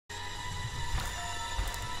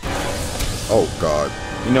Oh God.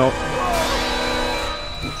 You know.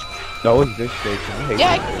 No, it's this station.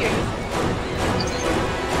 Yeah, I can hear you.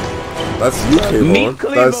 That's you, Kayvon.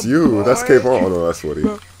 Cleaver, That's you. boy. That's Kayvon. Oh no, that's Woody.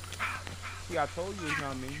 See, I told you it's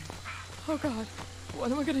not me. Oh God,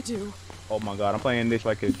 what am I gonna do? Oh my God, I'm playing this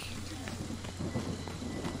like it's.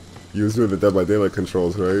 You was doing the Dead by Daylight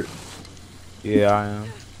controls, right? Yeah, I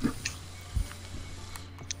am.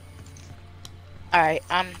 Alright,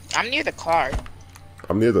 I'm near the car.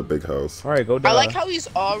 I'm near the big house. All right, go down. I like how he's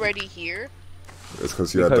already here. It's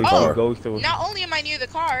because you had the Because car. he goes to. Not only am I near the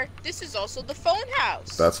car, this is also the phone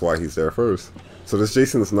house. That's why he's there first. So this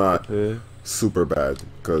Jason's not super bad.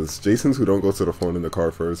 Because Jasons who don't go to the phone in the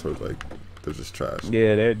car first are like, they're just trash.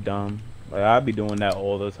 Yeah, they're dumb. Like I be doing that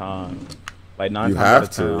all the time. Like 9 You times have out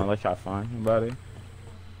of 10, to. unless I find somebody.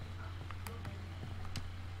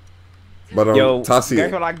 But Yo, Tassi,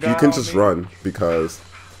 guess what I you got can on just me? run because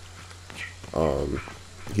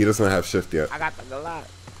he doesn't have shift yet. I got the Glock.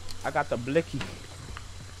 I got the blicky.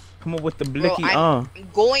 Come on with the Bro, blicky, I'm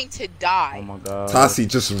going to die. Oh my God. Tassi,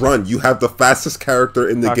 just run. You have the fastest character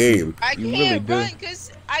in the Tassi, game. I You can't really run do.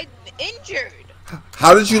 because I'm injured.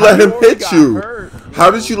 How did you How let you him already hit got you? hurt?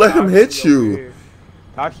 How did you let him Tashi hit over you? here.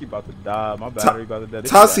 Tashi about to die. My battery about to die.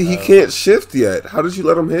 This Tassi, is he a L. can't shift yet. How did you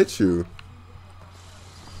let him hit you?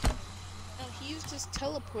 No, he used his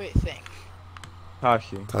teleport thing.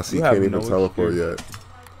 Tashi. Tassi you have can't even no teleport excuse. yet.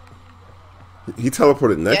 He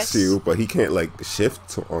teleported next to Yes. you, but he can't like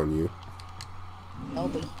shift on you. No,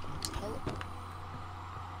 but he can teleport.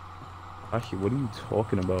 Tashi, what are you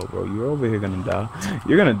talking about, bro? You're over here gonna die.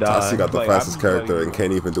 You're gonna die. Tassi got the Like, fastest I'm telling character you, and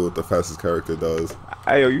can't even do what the fastest character does.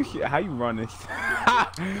 Hey, yo, how you run this?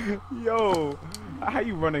 Yo, how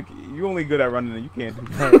you running? You only good at running and you can't do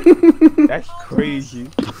that. That's crazy.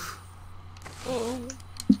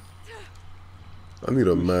 I need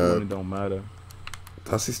a Running map. don't matter.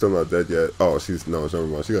 Tassi's still not dead yet. Oh, no, never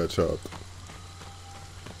mind. She got chopped.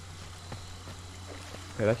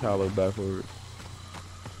 Hey, that's how I look backwards.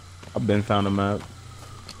 I've been found a map.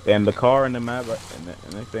 And the car and the map and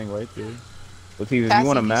that thing right there. Let's see, if you Cassie,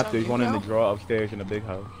 want a you map, saw there's me, one in the bro? drawer upstairs in the big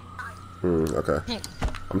house. Okay.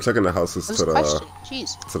 I'm checking the houses What's to the the question?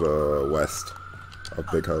 Jeez. west of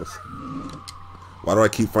big house. Why do I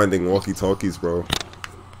keep finding walkie-talkies, bro?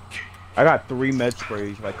 I got 3 med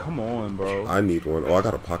sprays. Like, come on, bro. I need one. Oh, I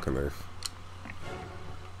got a pocket knife.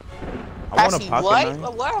 I want a Cassie, pocket what?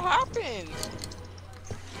 knife. What happened?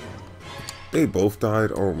 They both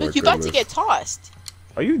died. Oh my Look, you goodness. got to get tossed.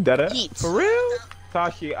 Are you dead at? Yeet. For real?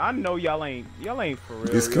 Tashi, I know y'all ain't for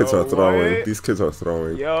real. These kids Yo, are throwing. what? These kids are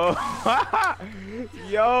throwing. Yo,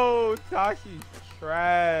 yo, Tashi's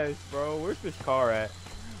trash, bro. Where's this car at?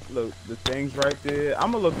 Look, the thing's right there.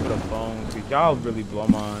 I'm gonna look for the phone because y'all really blow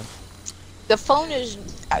mine. The phone is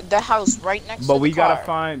at the house right next But to we the car. gotta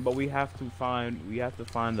find. But we have to find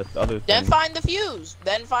the other thing. Then find the fuse.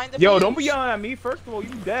 Then find the Yo, fuse. don't be yelling at me. First of all,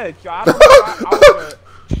 you dead. Yo, I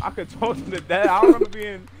could talk to the dead. I don't remember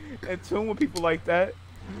being in tune with people like that.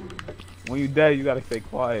 When you dead, you gotta stay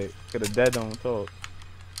quiet. Cause the dead don't talk.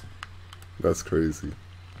 That's crazy.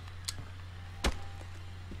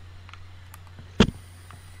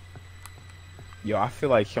 Yo, I feel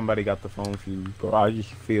like somebody got the phone fuse, bro. I just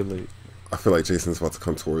feel it. I feel like Jason's about to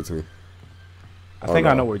come towards me. I Oh, think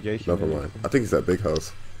I no. know where Jason Never is. mind. I think he's at big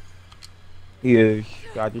house. He is.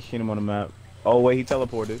 I just seen him on the map. Oh wait, he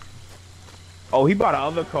teleported. Oh, he bought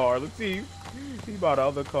another car. Let's see. He bought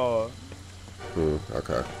another car.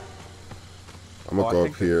 Okay. I'm Oh, gonna I go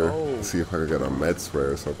think up here oh. and see if I can get a med spray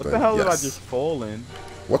or something. What the hell did I Yes. just fall in?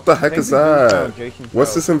 What the heck think is we just that? found Jason's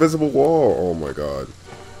What's house. this invisible wall? Oh my god.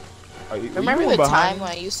 Are you Remember going the behind time me?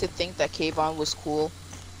 when I used to think that Kayvon was cool?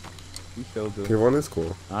 You still do. K1 is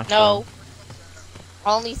cool. Not No. sure.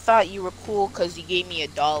 I only thought you were cool because you gave me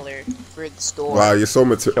 $1 for the store. Wow, you're so Yo,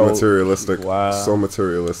 materialistic. wow. So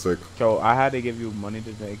materialistic. So I had to give you money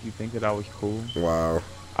to make you think that I was cool. Wow.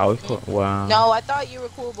 I was cool. Wow. No, I thought you were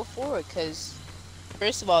cool before because,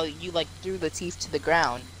 first of all, you like threw the teeth to the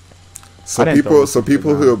ground. So I didn't throw people, it so to the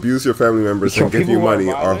people who ground. abuse your family members Yo, and give people you who are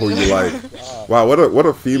money are who you violent. like. Wow, what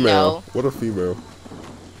a female. No. What a female.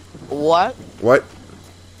 What? What?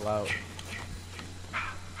 Wow.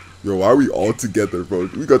 Yo, why are we all together, bro?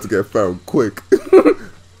 We got to get found quick.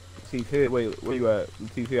 TT, wait, where you at?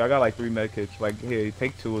 TT, I got like 3 medkits. Like, here,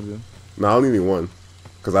 take 2 of them. No, I only need one.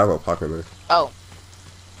 Because I have a pocket knife. Oh.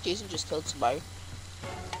 Jason just killed somebody.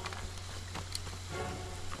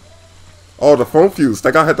 Oh, the phone fuse.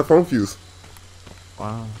 That guy had the phone fuse.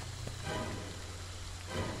 Wow.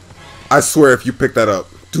 I swear if you pick that up.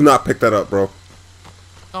 Do not pick that up, bro.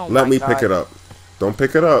 Oh Let my me God. pick it up. Don't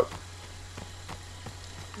pick it up.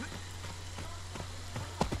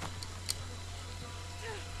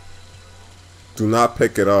 Do not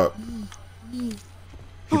pick it up.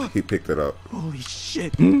 He picked it up. Holy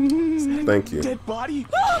shit. Thank you. Dead body?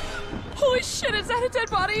 Holy shit, is that a dead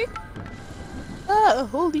body?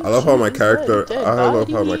 Holy I love how my shit, character. dead I love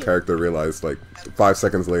how my body. character realized like 5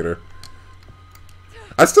 seconds later.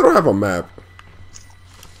 I still don't have a map.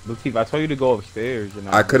 Latif, I told you to go upstairs. And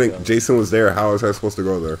I couldn't. Jason was there. How was I supposed to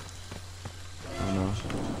go there? I don't know.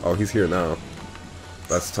 Oh, he's here now.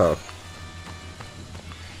 That's tough.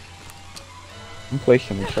 I'm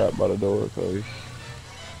placing the trap by the door, cause.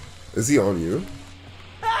 Is he on you?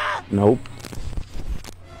 Nope.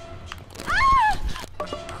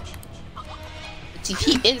 See,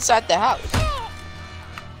 he inside the house.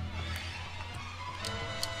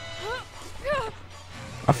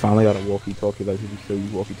 I finally got a walkie-talkie. Like, you can still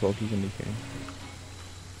use walkie-talkies in the game.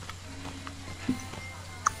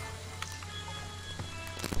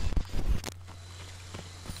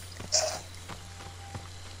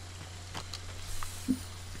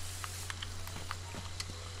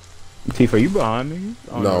 Tifa, are you behind me?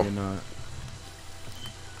 Oh, No. You're not.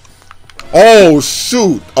 Oh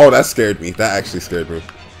shoot! Oh, that scared me. That actually scared me.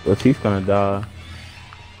 Latif's gonna die.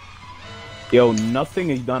 Yo,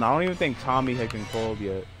 nothing is done. I don't even think Tommy has been called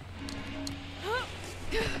yet.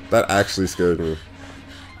 That actually scared me.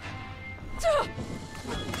 Alright,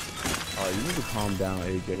 you need to calm down,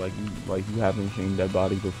 AJ. Like you haven't seen that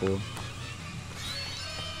body before.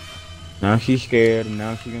 Now she's scared, and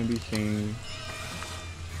now she's gonna be seen.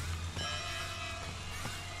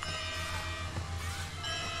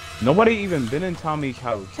 Nobody even been in Tommy's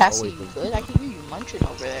house. Cassie, Always you been- good? I can hear you munching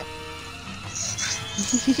over there.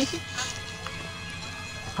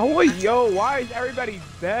 How are yo? Why is everybody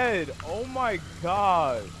dead? Oh my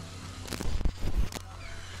god.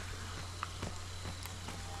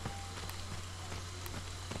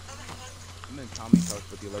 I'm in Tommy's house,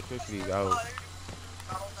 but the electricity's out.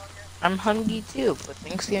 I'm hungry too, but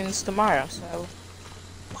Thanksgiving's tomorrow, so.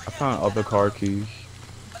 I found other car keys.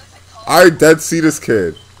 I dead see this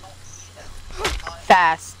kid.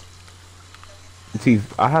 Fast. See,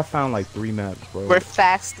 I have found like 3 maps, bro. We're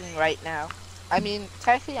fasting right now. I mean,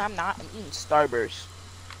 technically I'm not. I'm eating Starburst.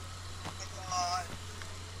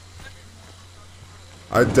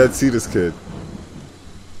 I dead see this kid.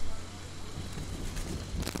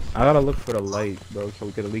 I gotta look for the light, bro, so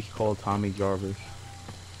we could at least call Tommy Jarvis.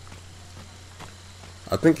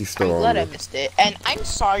 I think he's I'm still glad I on me. missed it. And I'm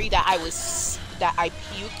sorry that I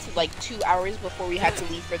puked like 2 hours before we had to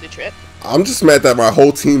leave for the trip. I'm just mad that my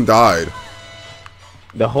whole team died.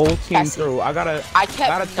 The whole team Cassie, through. I I gotta kept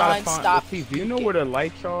try to find. non-stop. See, do you know where the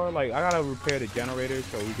lights are? Like, I gotta repair the generator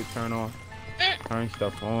so we could turn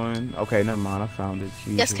stuff on. Okay, never mind. I found it.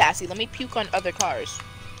 Jesus. Yes, Cassie, let me puke on other cars.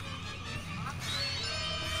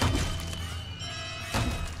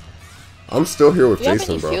 I'm still here with Do you have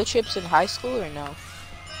Jason, any bro. field trips in high school or no?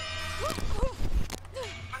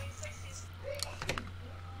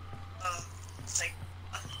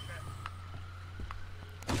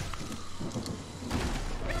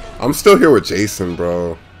 I'm still here with Jason,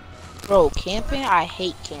 bro. Bro, camping? I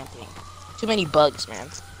hate camping. Too many bugs, man.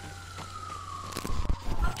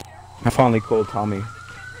 I finally called Tommy.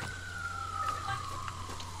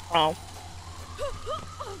 Oh.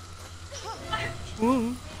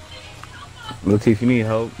 Latif, you need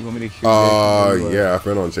help? You want me to shoot Jason? Yeah, I've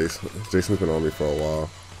been on Jason. Jason's been on me for a while.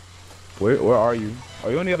 Where are you?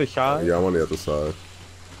 Are you on the other side? Yeah, I'm on the other side.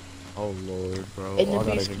 Oh lord, bro. And I the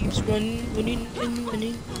gotta beast get- keeps running.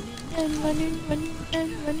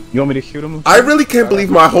 You want me to shoot him? I really can't believe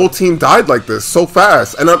my whole team died like this so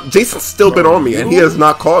fast, and Jason's still been Bro, on me, and he has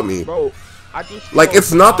not caught me. Bro, I just Like, killed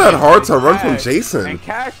it's not that Tommy hard to and run from Cash, Jason. And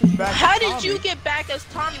Cash is back. How as did Tommy. you get back as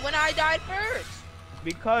Tommy when I died first?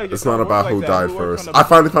 Because It's it not don't about work who like that. died We work first. on the- I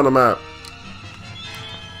finally found a map.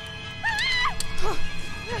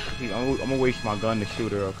 I'm gonna waste my gun to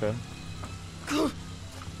shoot her, okay?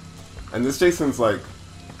 And this Jason's like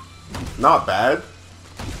not bad,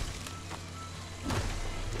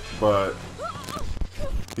 but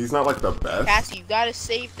he's not like the best. Cassie, you gotta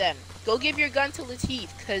save them. Go give your gun to Latif,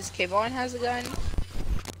 because Kayvon has a gun.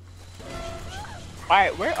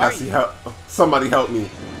 Alright, where are Cassie, you? help! Somebody help me!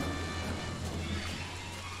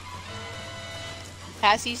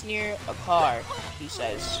 Cassie's near a car, he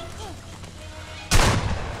says.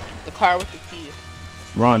 The car with the key.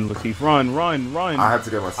 Run, Latif, run, run, run. I have to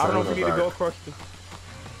get my I don't know if we stamina need to back. go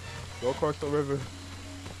across the river.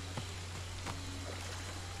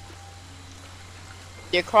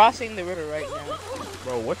 You're crossing the river right now.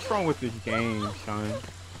 Bro, what's wrong with this game, son?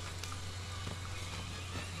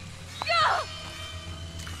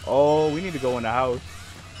 Oh, we need to go in the house.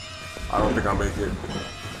 I don't think I'll make it.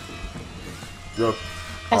 Yo,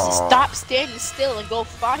 Cassie, stop standing still and go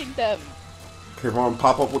find them. Kayvon,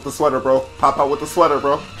 pop up with the sweater, bro. Pop out with the sweater,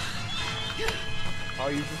 bro. How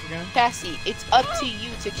you use this again? Cassie, it's up to you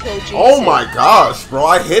to kill Jason. Oh my gosh, bro.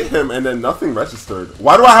 I hit him and then nothing registered.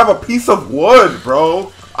 Why do I have a piece of wood,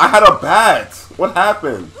 bro? I had a bat. What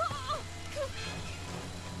happened?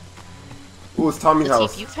 Ooh, it's Tommy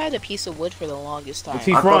House. You've had a piece of wood for the longest time. I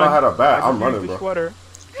thought I had a bat. I'm running, bro. Sweater.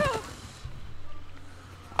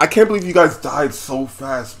 I can't believe you guys died so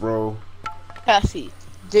fast, bro. Cassie,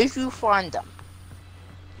 did you find them?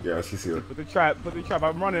 Yeah, she's here. Put the trap.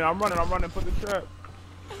 I'm running. Put the trap.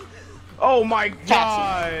 Oh my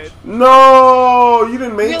god. No, you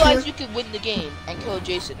didn't make You it. realize you could win the game and kill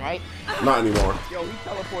Jason, right? Not anymore. Yo, he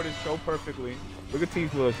teleported so perfectly. Look at Team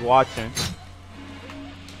was watching.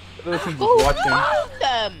 Look at Team was watching.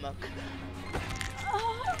 Them.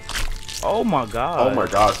 Oh my god. Oh my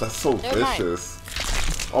gosh, that's so vicious.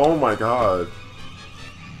 Oh my god.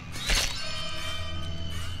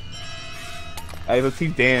 Hey, let's see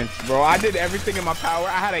dance, bro. I did everything in my power.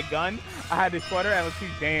 I had a gun, I had this sweater, and let's see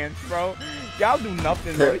dance, bro. Y'all do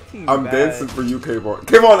nothing, bro. This team's I'm bad. dancing for you, Kayvon.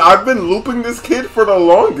 Kayvon, I've been looping this kid for the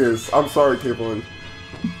longest. I'm sorry, Kayvon.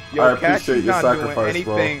 Yo, I appreciate Cassie's your not sacrifice,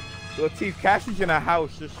 doing anything. Latif, Cassie's in a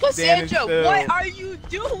house just standing Cassandra, still. what are you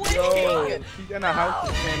doing? Yo, she's in a house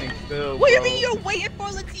just standing still, What do you bro. mean you're waiting for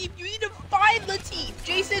Latif? You need to find Latif.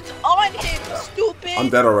 Jason's on him, stupid. I'm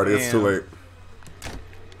dead already. It's too late.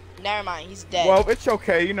 Never mind, he's dead. Well, it's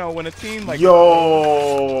okay. You know, when a team like... Yo.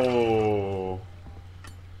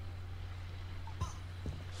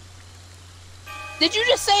 Did you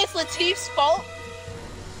just say it's Latif's fault?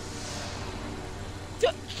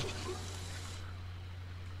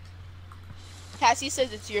 Cassie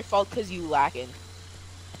says it's your fault because you lacking.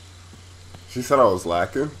 She said I was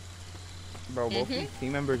lacking. Bro, both these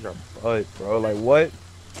team members are butt, bro. Like, what?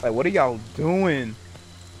 Like, what are y'all doing?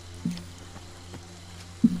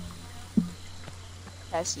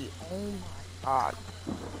 Cassie, oh my god.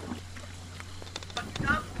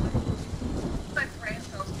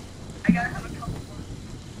 I gotta have a couple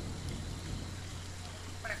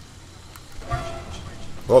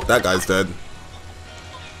more. Oh, that guy's dead.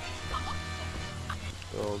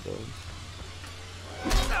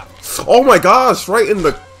 Oh my gosh, right in the...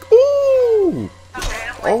 Ooh!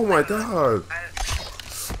 Oh my god.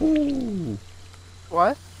 Ooh.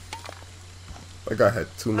 What? That guy had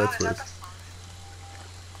 2 Netflix.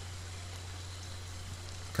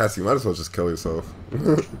 Cassie, you might as well just kill yourself.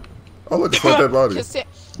 Oh look, it's my dead body.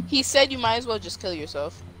 He said you might as well just kill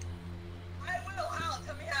yourself. I will, how?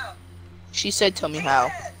 Tell me how. She said tell me how.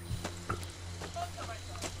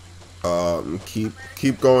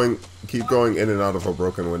 Keep going in and out of a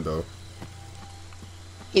broken window.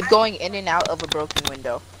 Keep going in and out of a broken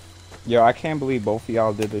window. Yo, I can't believe both of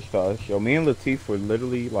y'all did this to us. Yo, me and Latif were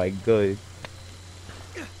literally, like, good.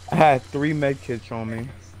 I had 3 med kits on me.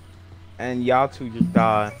 And y'all two just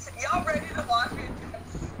died. Y'all ready to launch me?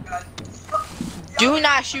 Do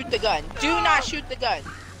not shoot the gun. Do not shoot the gun.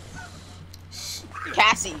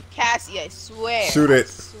 Cassie, I swear. Shoot it. I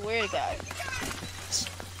swear to God.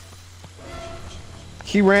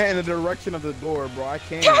 He ran in the direction of the door, bro. I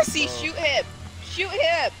can't. Cassie, bro. shoot him. Shoot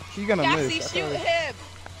him. She's gonna Cassie, miss. shoot him.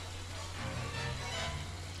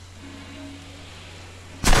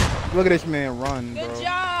 Look at this man run, bro. Good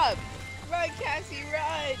job. Run, Cassie,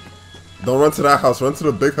 run. Don't run to that house, run to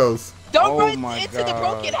the big house. Don't Oh run my into the God.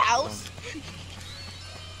 broken house.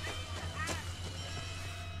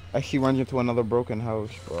 Like, she runs into another broken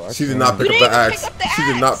house, bro. She did not pick up You the didn't axe. pick up the She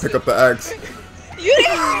did not axe. pick up the axe. You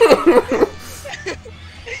didn't.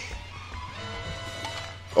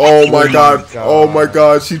 Oh my god. God. Oh my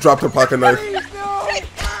god. She dropped her pocket knife.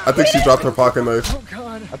 I think she dropped her pocket knife.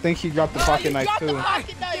 I think she dropped the pocket knife, Drop too. the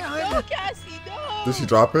pocket knife. No, Cassie, no. Did she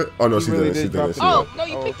drop it? Oh no, she really didn't. She did drop didn't. She it. Oh, didn't. no,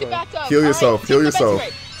 you Oh, picked it okay. back up. Heal All yourself, right, heal take the yourself.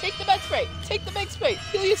 med spray. Take the med spray. Take the med spray.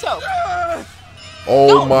 Heal yourself. Oh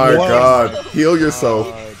No. my What? god. Heal yourself.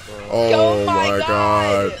 Oh Oh my my god.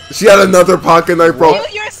 God. She had another pocket knife, bro. Heal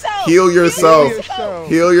yourself. Heal yourself. yourself.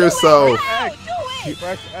 Heal Do it yourself. now. Do it.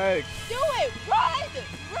 Fresh eggs. Do it. Run.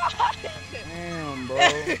 Run. Damn, bro.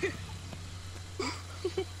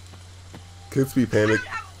 Kids be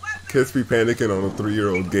panicking on a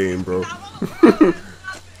 3-year-old game, bro.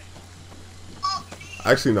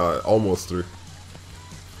 Actually not, almost 3.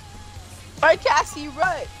 Alright, Cassie,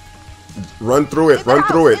 run. Run through it, In the run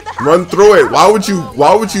house, through it, in the house, run in through the it. house.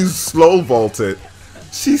 Why would you slow vault it?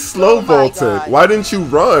 She slow Oh my vaulted. God. Why didn't you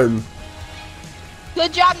run?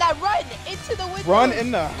 Good job. Now run into the window. Run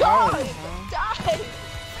in the house. Die.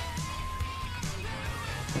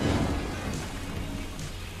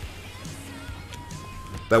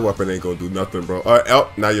 Die. That weapon ain't gonna do nothing, bro. Alright, oh,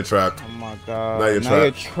 now you're trapped. Oh my god. Now you're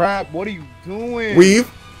trapped. trapped. What are you doing? Weave.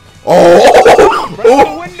 Oh! Run out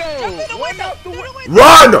the window. Run out the window.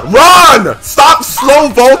 Run! Run! Stop slow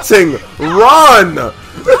vaulting! Run! To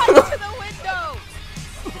the window.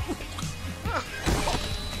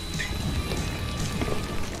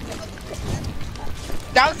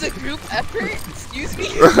 That was a group effort. Excuse me.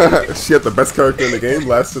 She had the best character in the game.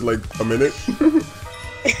 Lasted like a minute.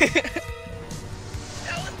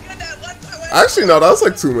 Actually, no, that was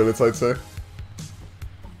like 2 minutes, I'd say.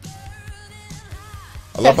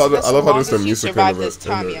 I love how there's the music in survived the, this,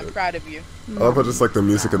 Tommy. I'm proud of you. I love how just like the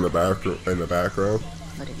music in the background.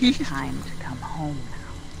 But it's time to come home now.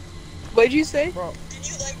 What'd you say? Bro, Did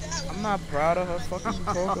you like that? I'm not proud of her. Fuck what you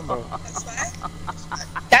talking about? That's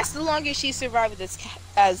fine. That's the longest she survived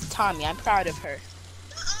as Tommy. I'm proud of her.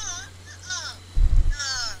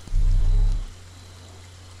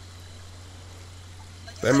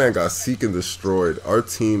 That man got seek and destroyed. Our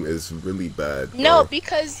team is really bad. Bro. No,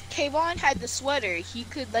 because Kayvon had the sweater. He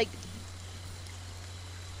could like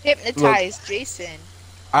hypnotize Jason.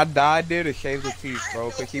 I died there to shave the teeth, bro,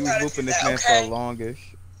 because he was whooping this man for the longest.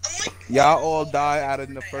 Y'all all died out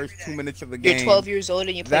in the first 2 minutes of the game. You're 12 years old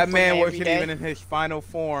and you play That Fortnite man every wasn't day? even in his final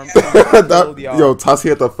form. Yo, Tassie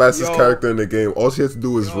had the fastest Yo. character in the game. All she has to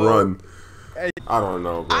do is Yo. run. Hey. I don't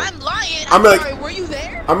know, bro. I'm lying. I'm I'm like- sorry. Were you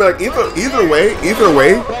there? I mean, like either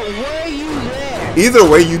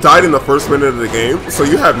way, you died in the first minute of the game, so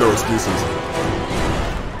you have no excuses.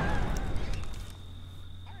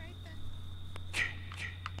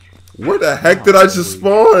 Where the heck did I just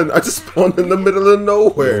spawn? I just spawned in the middle of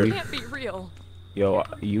nowhere. Can't be real. Yo,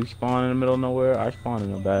 you spawn in the middle of nowhere. I spawned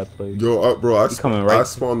in a bad place. Yo, bro, I coming right-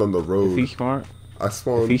 spawned on the If road. he's smart, I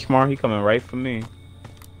spawned. he coming right for me.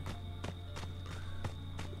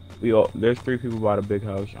 There's 3 people by the big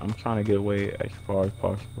house. I'm trying to get away as far as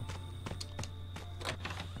possible.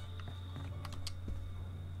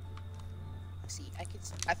 See,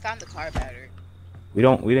 I found the car battery. We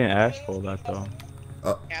didn't ask for that though.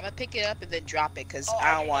 Yeah, I'm gonna pick it up and then drop it because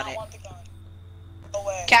I don't want it. the gun. No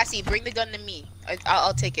way. Cassie, bring the gun to me.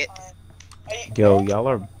 I'll take it. Yo, y'all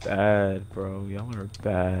are bad, bro. Y'all are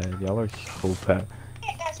bad. Y'all are so bad.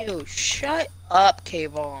 Yo, shut up,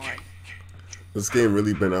 Kayvon. This game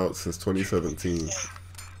really been out since 2017.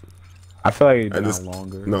 I feel like it's And been this- out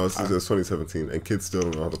longer. No, it's 2017, and kids still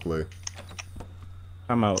don't know how to play.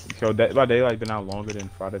 I'm out. So Dead by Daylight been out longer than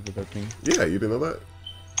Friday the 13th. Yeah, you didn't know that?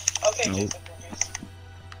 Okay, Nope. Jason.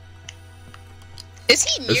 Is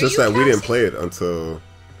he near It's just you, that we didn't Cassie? play it until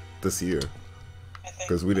this year,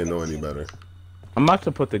 because we didn't know any better. I'm about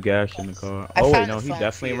to put the gas in the car. I Oh wait, found no, the he phone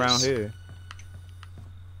definitely fuse. around here.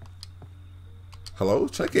 Hello?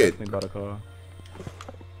 Check it. Definitely got a car.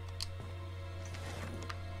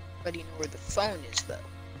 But you know where the phone is, though.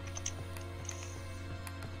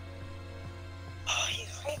 Oh, he's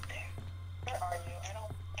right there. Where are you? I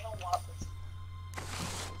don't want this.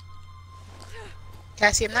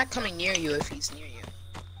 Cassie, I'm not coming near you if he's near you.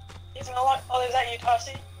 He's no longer. Oh, is that you,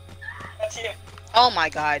 Tassie? That's you. Oh my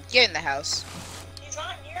god, get in the house. He's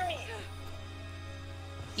not near me.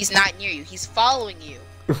 He's not near you, he's following you.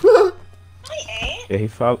 I ain't.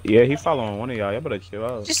 Yeah, he following one of y'all. Y'all better chill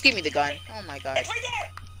out. Just give me the gun. Oh my god. It's right there.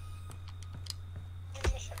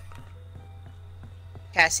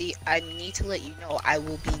 Cassie, I need to let you know I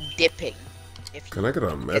will be dipping. If Can I get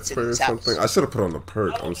a med It's in spray or his house. something? I should have put on the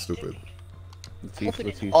perk. I'm stupid.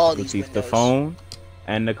 opening all these The windows. phone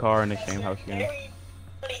and the car in the same house again.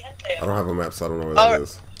 I don't have a map, so I don't know where Oh. that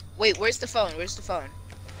is. Wait, where's the phone? Where's the phone?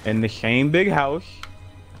 In the same big house.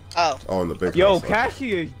 Oh. Oh, in the big Yo, house.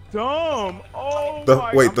 Cassie is dumb. Oh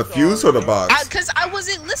my. Wait, I'm the fuse or sorry, the bro. box? Cause I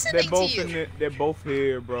wasn't They're listening to both you. they're both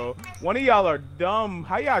here, bro. One of y'all are dumb.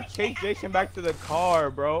 How y'all chase Jason back to the car,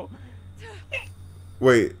 bro?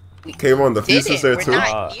 Wait, came on the fuse is Didn't. there We're too?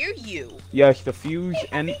 not near you. Yes, the fuse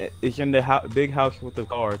and it's in the big house with the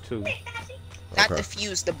car too. Not Okay. the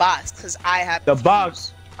fuse, the box, cause I have The fuse.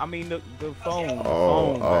 box. I mean the phone.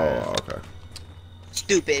 Oh, phone, man. okay.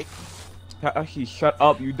 Stupid. Actually, shut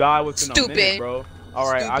up. You die within a minute, Stupid. bro.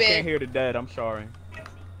 All right, I Stupid. can't hear the dead. I'm sorry.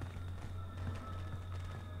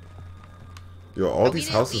 Yo, all But we these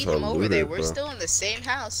didn't houses leave are him over there. looted, We're bro. still in the same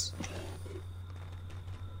house.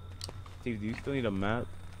 Steve, do you still need a map?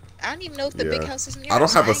 I don't even know if the Yeah. big house is near I don't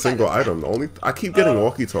us. have a ain't got single no map. item. The only I keep getting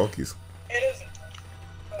walkie-talkies. It isn't.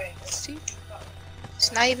 Wait, See?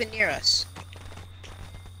 It's not even near us.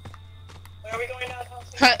 where are we going now,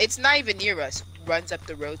 Tassie? It's not even near us. Runs up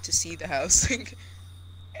the road to see the house. It's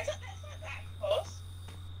not that close.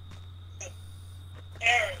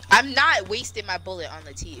 Aaron, I'm not wasting my bullet on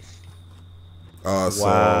Latif. So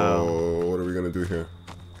Wow. what are we gonna do here?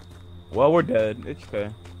 Well, we're dead. It's okay.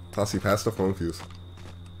 Tassie, pass the phone fuse.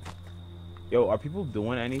 Yo, are people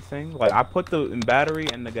doing anything? Like, I put the battery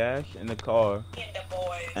and the gas in the car. Get the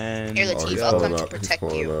boys. And Here, Oh, Latif, he's I'll pulling come to up. He's protect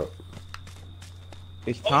pulling you. up.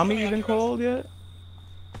 is Tommy even called yet?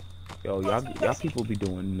 Yo, y'all people be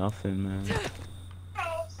doing nothing, man.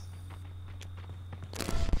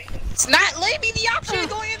 It's not letting me the option of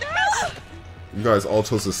going in the house. You guys all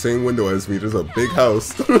chose the same window as me. There's a big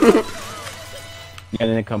house. And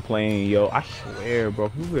then complain, yo. I swear, bro.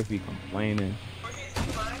 Who would be complaining?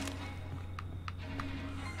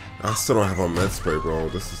 I still don't have a med spray, bro.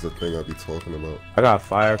 This is the thing I be talking about. I got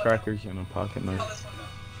firecrackers and a pocket knife.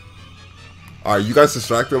 Alright, you guys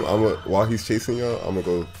distract him. While he's chasing y'all, I'm gonna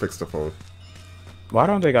go fix the phone. Why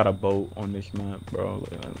don't they got a boat on this map, bro?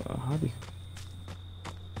 Like, how do you...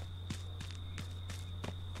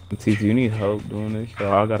 See, if you need help doing this,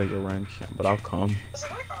 yo, I gotta get wrench, but I'll come.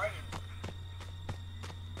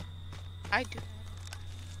 I do.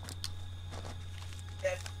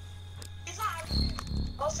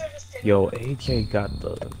 Yo, AJ got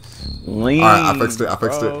the lean. Alright, I fixed it. I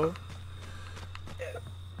fixed bro. it.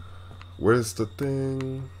 Where's the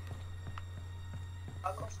thing?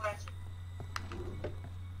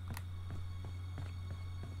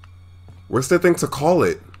 Where's the thing to call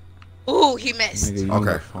it? Ooh, he missed. Nigga, you Okay,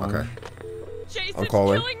 got phone. okay. Jason's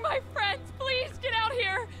calling. killing my friends. Please get out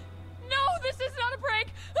here. No, this is not a prank.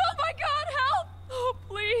 Oh my God, help! Oh,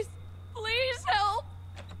 please, please help!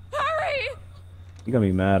 Hurry! You gonna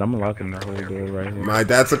be mad. I'm locking the whole door right here. My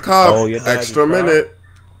dad's a cop. Oh, your dad's Extra a cop. minute.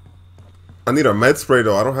 I need a med spray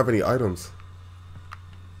though. I don't have any items.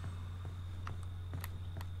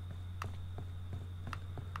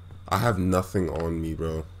 I have nothing on me,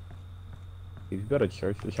 bro. You better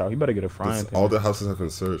search this house. You better get a frying pan. All the houses have been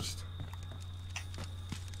searched.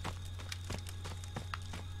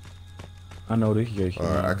 I know this Jason.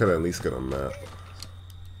 Alright, I could at least get a map.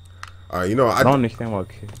 Alright, you know I I don't understand why.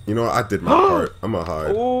 Kid. you know I did my part. I'm gonna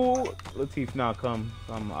hide. Ooh, Latif, nah, come.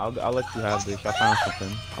 I'll let you have this. I found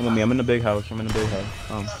something. I'm with me. I'm in the big house. I'm in the big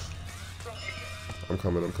house. I'm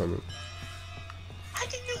coming. I'm coming.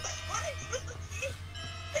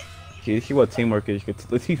 You see what teamwork is?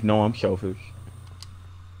 Latif, know I'm selfish.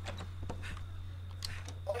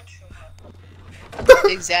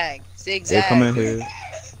 Zigzag. Zigzag. They come in here.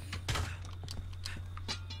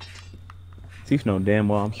 Latif know damn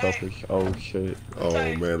well I'm selfish. Oh shit. Oh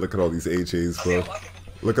man, look at all these AJs, bro.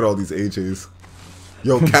 Look at all these AJs.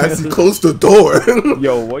 Yo, Cassie, close the door.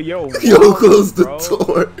 Yo, what? Yo, Yo, close the bro.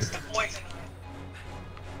 door.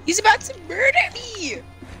 He's about to murder me.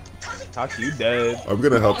 Tassie, you dead. I'm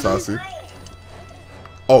gonna help Tassie.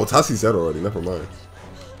 Oh, Tassie's dead already. Never mind.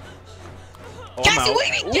 Oh, I'm Cassie, out. what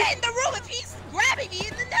do you mean get in the room if he's grabbing me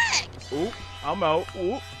in the neck? Oop, I'm out.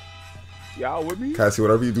 Oop. Y'all with me? Cassie,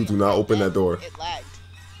 whatever you do, do not open that door. It lagged.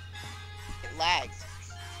 It lagged.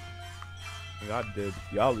 Y'all did.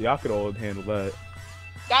 Y'all could all handle that.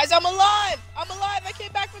 Guys, I'm alive! I'm alive! I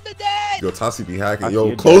came back from the dead! Yo, Tassie be hacking. Tassie, Yo,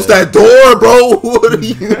 you're close dead. that door, bro. What are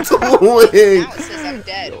you doing? Now it says I'm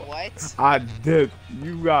dead. What? I did.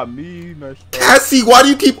 You got me messed up. Cassie, why do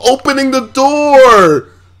you keep opening the door?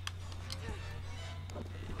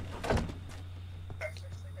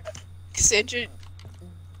 Cassandra,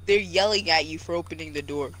 they're yelling at you for opening the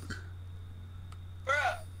door. Bruh,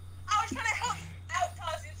 I was trying to help you out,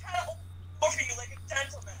 Tassie. I was trying to open the door for you like a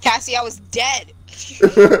gentleman. Cassie, I was dead. You said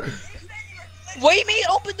you were glitching. What do you mean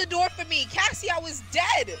open the door for me? Cassie, I was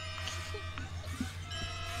dead.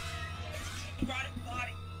 Rotting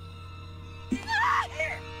body.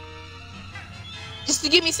 Air. Just to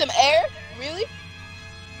give me some air? Really?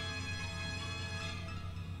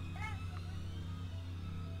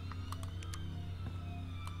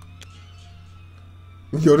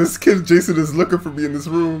 Yo, this kid Jason is looking for me in this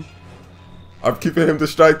room. I'm keeping him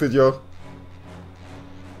distracted, yo.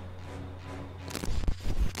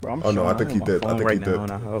 Bro, I'm Oh, no, I showing think on he my did. I phone think right he now did. in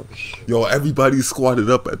the house. Yo, everybody's squatted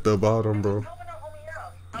up at the bottom, bro. No one to hold me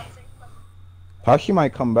out. I'll take them. Tashi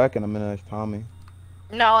might come back in a minute as Tommy.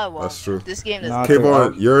 No, I won't. That's true. This game doesn't. Nah, Okay, Okay,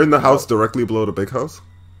 Vaughn, you're in the house directly below the big house.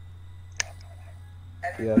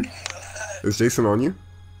 Yeah. Is Jason on you?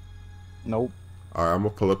 Nope. Alright, I'm gonna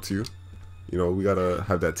pull up to you. You know, we gotta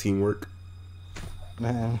have that teamwork.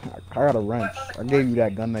 Man, I got a wrench. I gave you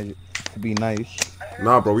that gun to be nice.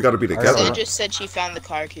 Nah, bro, we gotta be together. Cassandra said she found the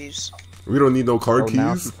car keys. We don't need no car Oh,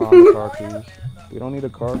 now she keys. found the car keys. We don't need the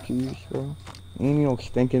car keys, bro. We ain't need no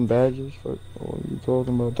stinking badges. What are you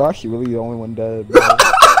talking about? Tashi really the only one dead, bro.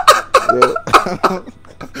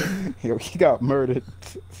 Yo, he got murdered.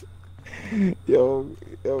 Yo,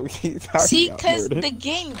 Tashi See, got because murdered. the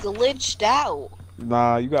game glitched out.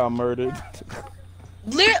 Nah, you got murdered.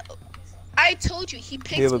 I told you he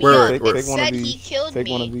picked Here, me look, up. take It one of said he these. killed Take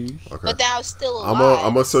me, one of these. Okay. but that I was still I'm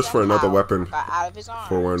alive. gonna search for another Somehow weapon got out of his arms.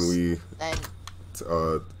 for when we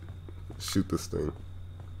Then shoot this thing.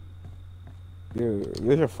 Dude,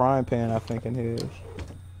 there's a frying pan, I think, in his.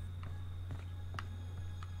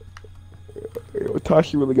 Yo,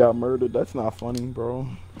 Tashi really got murdered. That's not funny, bro.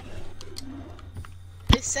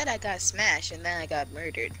 it said I got smashed and then I got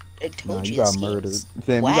murdered. I told Nah, you you got this murdered. game's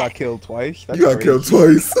Damn, you got whack. killed twice. That's You got killed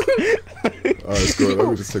crazy. twice. Alright, screw it. Let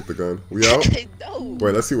me just take the gun. We out? No.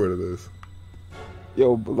 Wait, let's see what it is.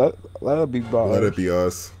 Yo, but let it be bro. Let it be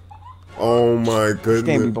us. Oh my This can't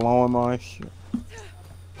be goodness. blowing my shit.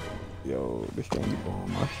 Yo, this can't be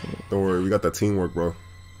blowing my shit. Don't worry, we got that teamwork, bro.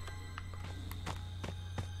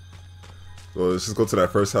 So let's just go to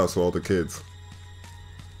that first house with all the kids.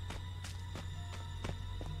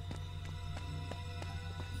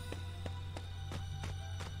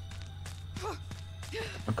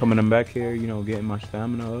 I'm coming in back here, you know, getting my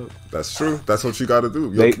stamina up. That's true. That's what you gotta do. Yo,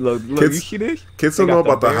 They, look, you kids, see this? kids They don't know got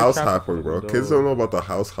about the bear house trap hopping, bro. for the Kids dog. don't know about the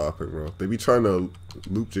house hopping, bro. They be trying to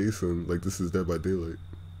loop Jason like this is Dead by Daylight.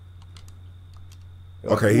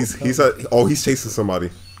 Okay, he's chasing somebody.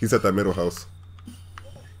 He's at that middle house.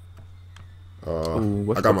 Ooh,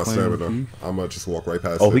 what's I got the my plan, stamina. Chief? I'm gonna just walk right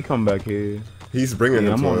past Oh, it. he come back here. He's bringing Yeah,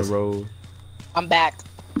 him I'm to on us. the road. I'm back.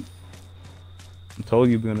 I told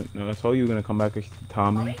you you were gonna come back as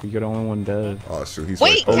Tommy. 'Cause you're the only one dead. Oh shoot, he's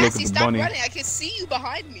Wait, Oh, right. look Cassie, at the stop bunny. running. I can see you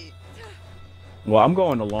behind me. Well, I'm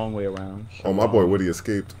going the long way around. Oh, my boy Woody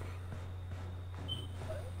escaped.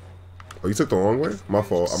 Oh, you took the long way? My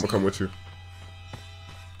fault. I'm gonna come with you.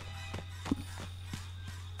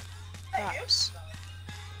 Gosh.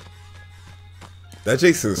 That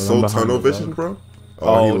Jason's Well, so I'm behind tunnel the vision, dog. bro.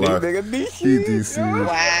 Oh, he this left. nigga DC. He DC.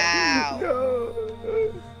 Wow.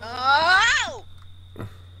 Oh!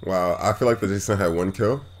 Wow, I feel like the Jason had one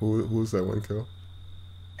kill. Who's that one kill?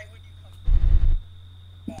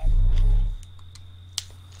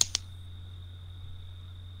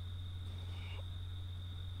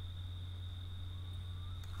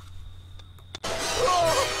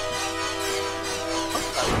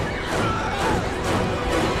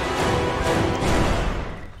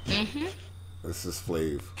 This is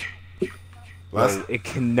Flav. Last Bro, it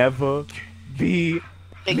can never be me.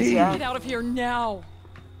 Get Exactly. out of here now.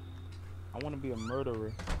 I want to be a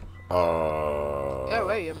murderer. Yeah,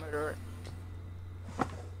 wait, you murderer.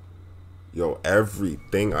 Yo,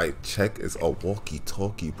 everything I check is a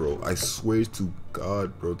walkie-talkie, bro. I swear to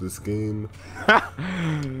God, bro, this game.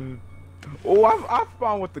 Oh, I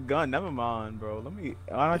spawned with the gun. Never mind, bro. Let me.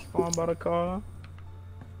 I spawned by the car.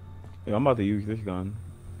 Yeah, I'm about to use this gun.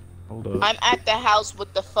 Hold up. I'm at the house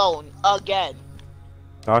with the phone again.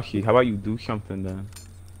 Tashi, how about you do something then?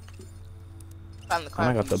 Found the And car.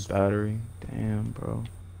 I got the battery. Damn, bro.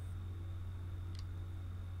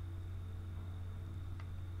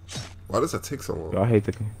 Why does that take so long? Yo, I hate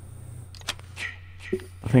the.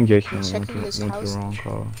 I think Jason went Checking to this the house. wrong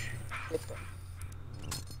car. With them.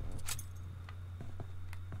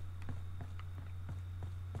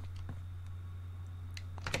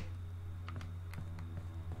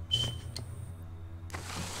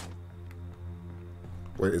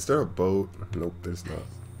 Wait, is there a boat? Nope, there's not.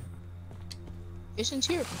 Jason's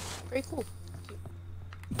here. Very cool.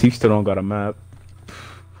 T still don't got a map.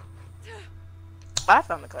 I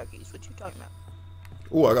found the car keys. What you talking about?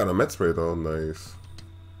 Ooh, I got a med spray though. Nice.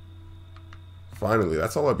 Finally,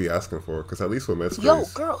 that's all I'd be asking for. Cause at least with med sprays, Yo,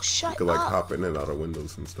 girl, you shut could like up. hop in and out of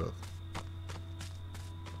windows and stuff.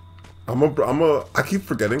 I keep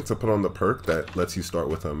forgetting to put on the perk that lets you start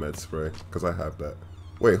with a med spray. Cause I have that.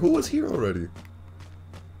 Wait, who was here already?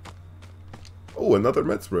 Oh, another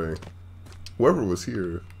med spray. Whoever was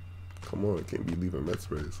here. Come on, can't be leaving med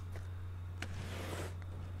sprays.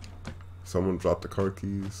 Someone dropped the car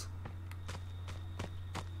keys.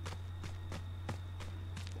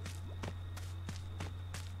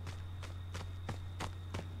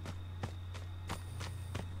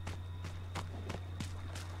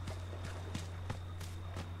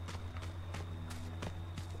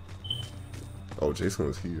 Oh, Jason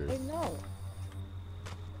was here. I know.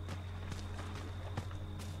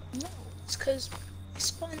 No, it's because I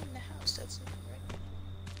spawned in the house. That's it, right?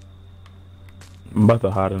 I'm about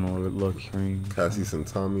to hide in on the look screen. Cassie's in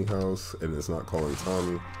Tommy house, and it's not calling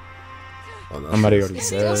Tommy. Oh, no, Somebody she's- already It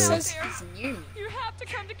dead. still says he's near me. You have to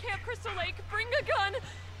come to Camp Crystal Lake. Bring a gun.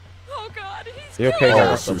 Oh God, he's You okay, killing Oh,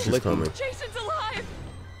 guys? us. shoot, she's coming. Jason's alive.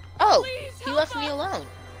 Oh, Please, he help left me us. alone.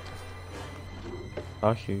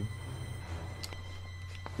 Tashi.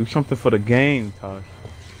 Do something for the game, Tashi.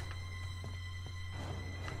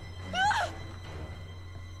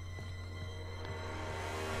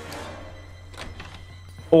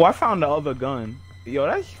 Oh, I found the other gun. Yo,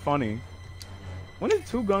 that's funny. When did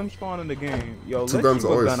 2 guns spawn in the game? Yo, Two let's guns see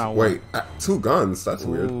what always. gun I want. Wait, 2 guns? That's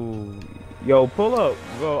weird. Ooh. Yo, pull up,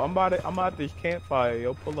 bro. I'm at this campfire.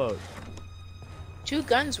 Yo, pull up. 2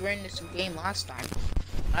 guns were in this game last time.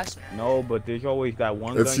 Last map. No, but there's always that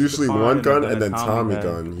one gun. It's you usually can find, one gun a and then Tommy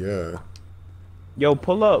gun. gun. Yeah. Yo,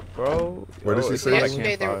 pull up, bro. Where did Yo, she it's say at it a was?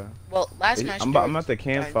 Yesterday there. campfire. Well, last match. I'm at the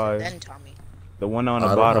campfire. Then Tommy. The one on the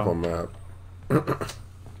I don't have a bottom. map.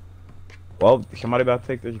 Well, somebody about to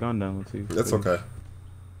take this gun down. Let's see. It's okay.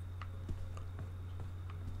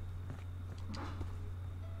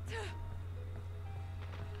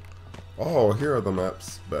 Oh, here are the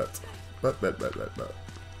maps. Bet. All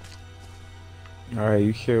right,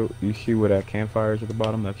 you see where that campfire is at the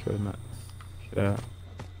bottom? That's where the map. Shit out.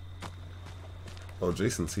 Oh,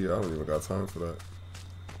 Jason's here. I don't even got time for that.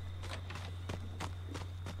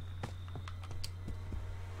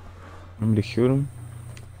 Want me to shoot him?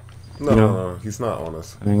 No, no, he's not on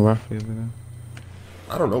us. I think roughly over there.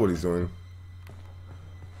 I don't know what he's doing.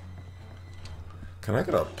 Can I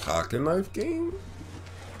get a pocket knife game?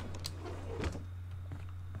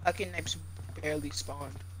 Fucking knives barely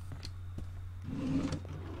spawned.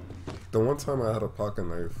 The one time I had a pocket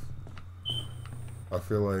knife, I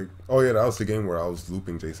feel like... Oh yeah, that was the game where I was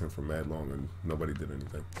looping Jason for mad long and nobody did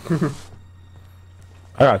anything.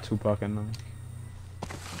 I got 2 pocket knives.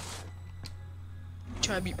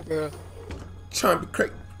 Trying to be bro. Trying to be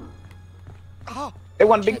crazy. They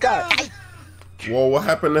want a big guy. Whoa, what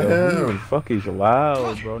happened to him? Fuck is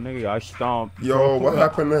loud, bro. Nigga got stomped. Yo, what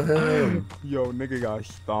happened to him? Yo, nigga got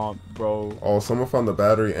stomped, bro. Oh, someone found the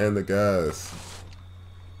battery and the gas.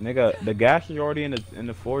 Nigga, the gas is already in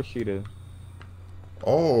the 4-seater.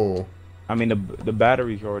 Oh, I mean, the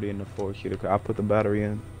battery's already in the 4-seater. I put the battery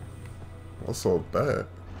in. what's so bad?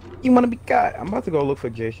 You wanna be got? I'm about to go look for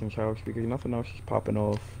Jason's house because nothing else is popping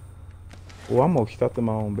off. Well, I'm almost stuck in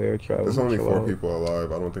my own bear trap. There's only Chill 4 out. people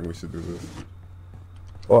alive. I don't think we should do this.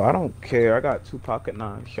 Oh, I don't care. I got 2 pocket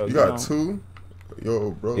knives. So, You got 2?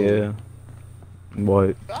 Yo, bro. Yeah.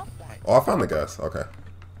 What? Drop one. Oh, I found the gas. Okay.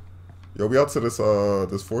 Yo, we out to this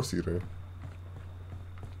 4-seater.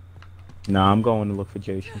 Nah, I'm going to look for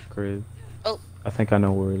Jason's crib. Oh. I think I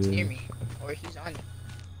know where it Near is. me. Or he's on.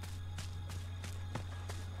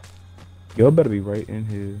 Yo, better be right in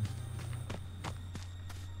here.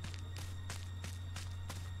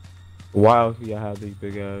 Why else do y'all have these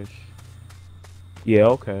big ass? Yeah,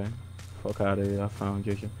 okay. Fuck out of here. I found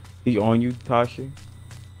Jason. He on you, Tashi?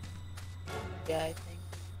 Yeah, I think.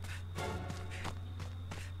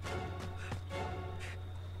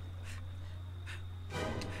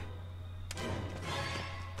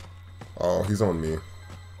 Oh, he's on me.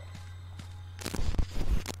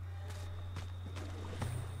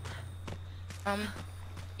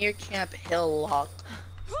 Near Camp Hill Lock.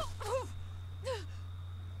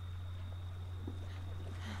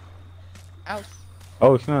 Ouch.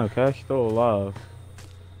 Oh, it's not. Cash still alive.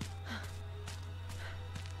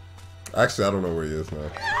 Actually, I don't know where he is now.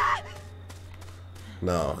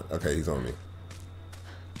 No, okay, he's on me.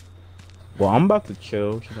 Well, I'm about to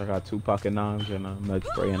chill since I got 2 pocket knives and a med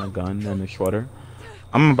spray and a gun and a sweater.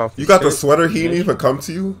 I'm about to You got the chill. sweater? He didn't even come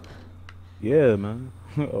to you? Yeah, man.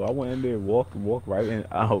 I went in there, walk right in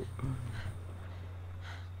out.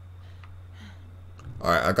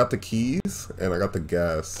 Alright, I got the keys and I got the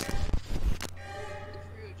gas.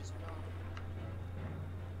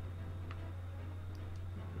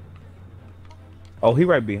 Oh, he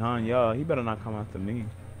right behind y'all. He better not come after me.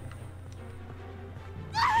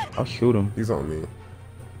 I'll shoot him. He's on me.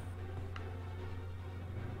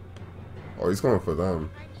 Oh, he's going for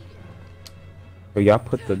them. But y'all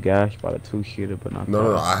put the gas by the 2-seater, but not No, no,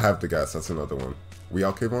 no, that. I have the gas. That's another one. We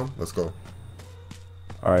out, Kayvon? Let's go.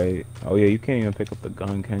 Alright. Oh, yeah, you can't even pick up the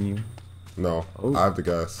gun, can you? No, Oh. I have the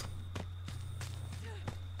gas.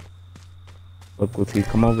 Look, Latif,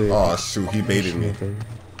 come over here. Oh, shoot, he baited me. Okay.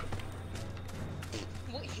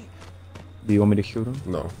 Do you want me to shoot him?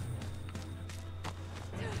 No.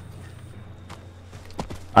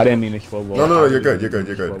 I didn't mean to slow roll. No, no, no, you're good, you're good,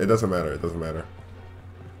 you're good. It doesn't matter, it doesn't matter.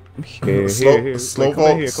 I'm scared. Slow- Here, here. slow Wait, come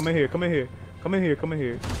in here, vaults. come in here, come in here. Come in here, come in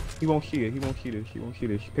here. He won't see it, he won't see this, he won't see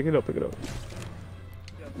this. Pick it up, pick it up.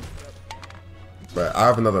 But I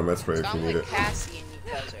have another med spray if you Sound need like it. Cassie and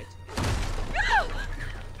you guys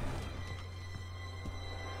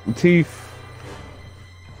are Latif.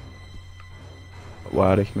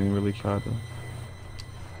 Wow, this man really tried to.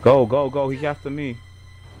 Go, go, go, he's after me.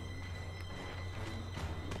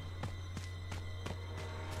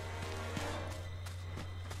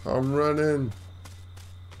 I'm running.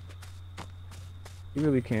 He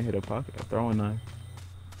really can't hit a pocket, a throwing knife.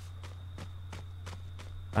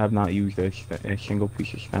 I have not used a single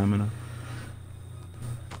piece of stamina.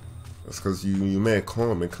 That's because you man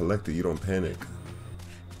calm and collected. You don't panic.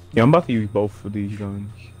 Yeah, I'm about to use both of these guns.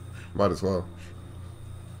 Might as well.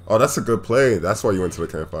 Oh, that's a good play. That's why you went to the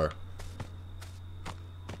campfire.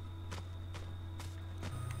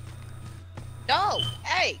 No!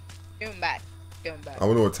 Hey! Give him back. Give him back. I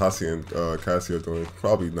wonder what Tassi and Cassie are doing.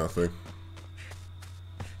 Probably nothing.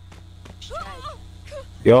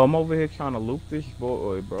 Yo, I'm over here trying to loop this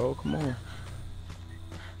boy, bro. Come on.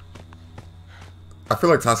 I feel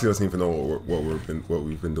like Tassi doesn't even know what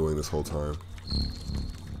we've been doing this whole time.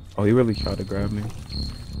 Oh, he really tried to grab me.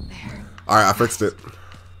 All right, I fixed it.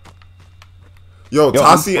 Yo, I'm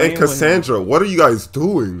Tassi playing and with Cassandra, what are you guys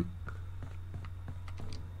doing?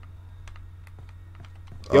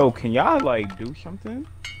 Yo, can y'all like do something?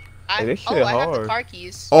 Hey, this shit I have the hard. car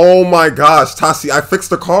keys. Oh my gosh, Tassi, I fixed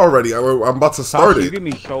the car already. I'm about to start Tassi, you it. get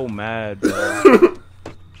me so mad, bro.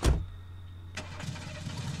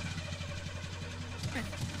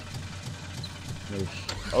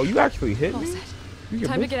 Oh, you actually hit me? You can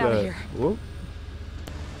Time to bitch get out of that. here. Whoop.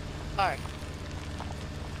 Alright.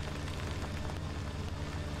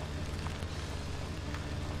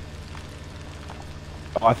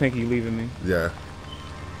 Oh, I think he's leaving me. Yeah.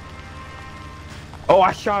 Oh,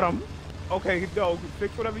 I shot him. Okay, go.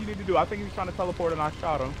 Fix whatever you need to do. I think he was trying to teleport and I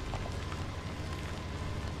shot him.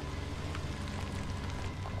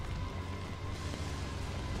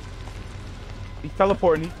 He's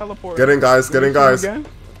teleporting. He's teleporting. Get in, guys. Can Get you in, shoot him guys. again?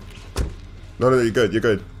 No, you're good. You're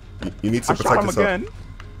good. You need to I protect shot him yourself. again.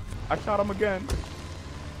 I shot him again.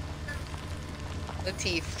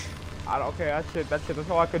 Latif. Okay, that's it. That's it. That's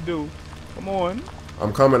all I could do. Come on.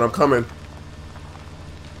 I'm coming. I'm coming.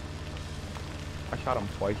 I shot him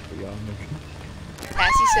twice for y'all.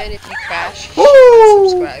 Cassie said if you crash, Woo!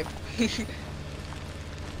 subscribe.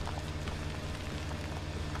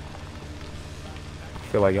 I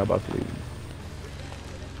feel like y'all about to leave.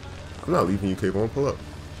 I'm not leaving you, K-Bone. Pull up.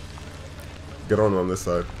 Get on this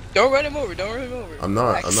side. Don't run him over. Don't run him over. I'm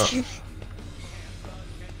not. I'm not. He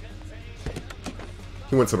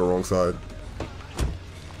went to the wrong side.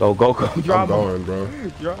 Go, I'm drop him. going, bro.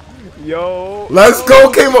 Yo. Let's go,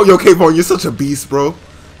 K-Bone. Yo, K-Bone, you're such a beast, bro.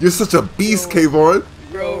 You're such a beast, K-Bone.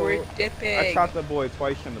 Bro, we're I dipping. shot the boy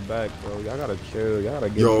twice in the back, bro. Y'all gotta chill. Y'all gotta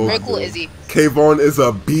get Yo. Very cool, Izzy. K-Vaughn is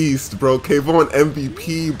a beast, bro. K-Vaughn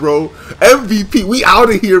MVP, bro. MVP. We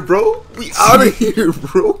out of here, bro. We out of here,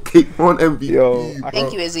 bro. K-Vaughn MVP, Yo, bro.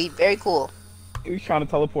 Thank you, Izzy. Very cool. He was trying to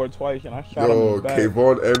teleport twice, and I shot him in Yo, the back.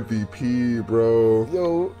 K-Vaughn MVP, bro.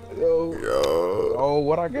 Yo. Yo. Oh,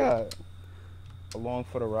 what I got? Along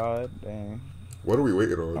for the ride. Dang. What are we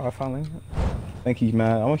waiting Oh, on? I finally. I think he's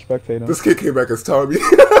mad. I'm gonna spectate him. This kid came back as Tommy.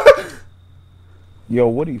 Yo,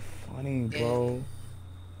 Woody funny, bro.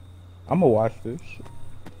 I'ma watch this.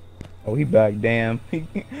 Oh, he back. Damn.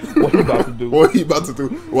 What he about to do? What he about to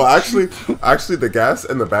do? Well, actually, the gas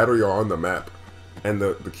and the battery are on the map, and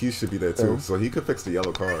the keys should be there too. Oh. So he could fix the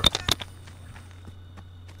yellow car.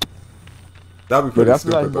 That'd be Look, pretty after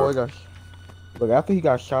that stupid, boy though. got. Look, after he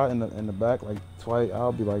got shot in the back like twice,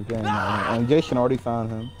 I'll be like, damn. Man. And Jason already found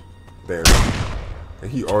him. Damn. And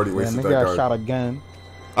he already Man, wasted nigga that got gun. shot again.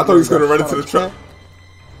 I thought he was gonna run Got into the shot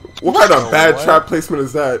trap. What kind of bad what? trap placement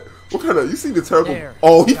is that? What kind of? You see the terrible? There.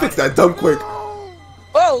 Oh, he fixed that dumb quick.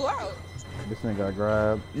 Oh, wow. This nigga got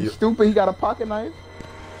grabbed. You Yep. stupid, he got a pocket knife?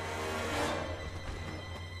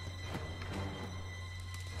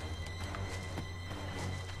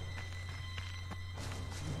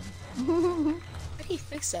 How did he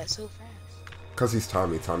fix that so fast? Cause he's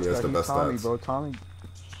Tommy. Tommy has the Like, best Tommy, stats. bro. Tommy.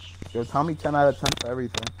 Yo, Tommy 10 out of 10 for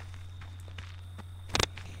everything.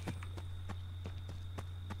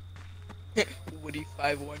 Woody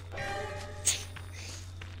 5-1.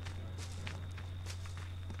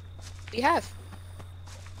 We have.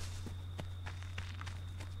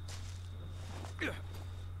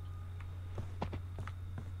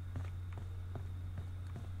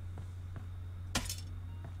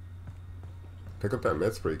 Pick up that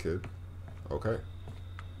med spray, kid. Okay.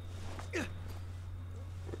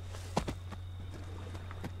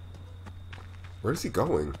 Where's he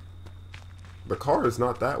going? The car is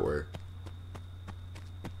not that way.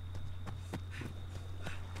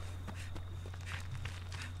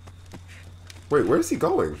 Wait, where's he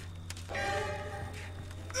going?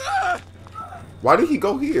 Why did he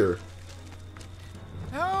go here?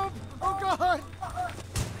 Help! Oh God!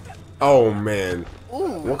 Oh man.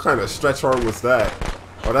 Ooh. What kind of stretch arm was that?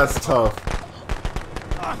 Oh, that's tough.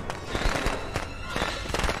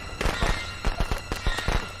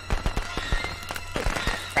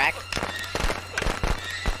 Crack.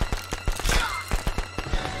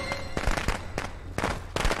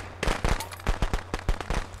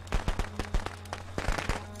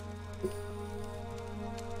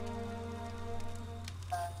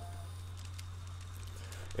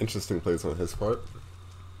 Interesting plays on his part.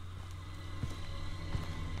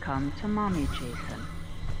 Come to mommy, Jason.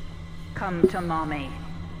 Come to mommy.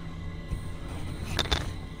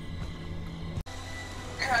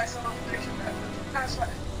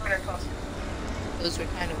 Those were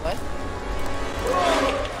kind of what?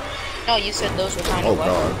 No, you said those were kind Oh of what?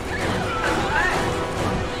 god.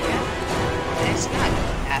 It's not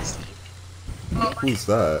nasty. Who's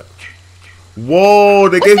that? Whoa,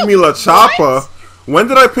 they gave me La Choppa. When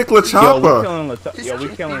did I pick La Yo, we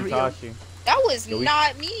Choppa? killing Tashi. That was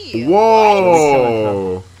not me.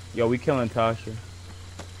 Whoa. Yo, we killing Tasha.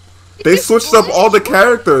 They switched up all the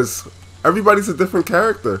characters. Everybody's a different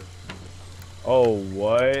character. Oh,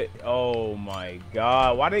 what? Oh my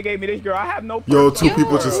god. Why they gave me this girl? I have no Yo, person. two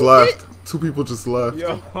people just left. Two people just left.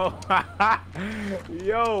 Yo.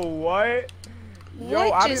 Yo, what? Yo,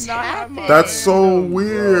 What I did just not have happened? my That's so random, bro.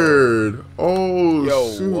 weird. Oh,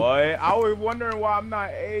 Yo, shoot. what? I was wondering why I'm not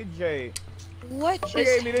AJ. What They just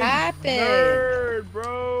gave me this happened? nerd,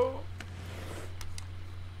 bro.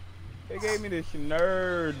 They gave me this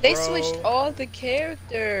nerd, They bro. switched all the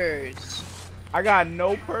characters. I got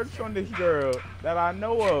no perks on this girl that I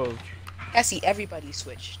know of. I see everybody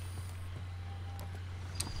switched.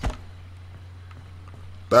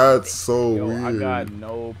 That's so Yo, weird. I got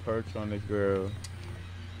no perks on this girl.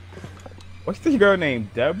 What's this girl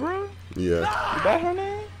named? Deborah? Yeah. Is that her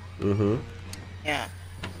name? Mm-hmm. Yeah.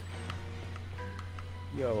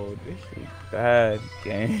 Yo, this shit bad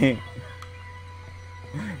game.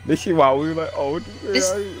 This shit why we were like, oh,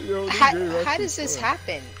 This- yo, How does this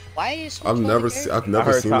happen? Why is I've never seen that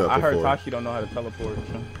I heard before. Tashi don't know how to teleport.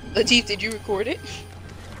 So. Latif, did you record it?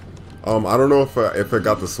 I don't know if I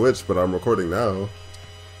got the switch, but I'm recording now.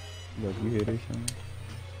 Yo, you hear this now?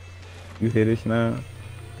 You hear this now?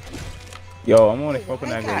 Yo, I'm only smoking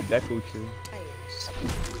that girl Deku too.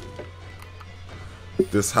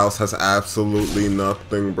 This house has absolutely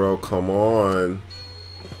nothing, bro. Come on.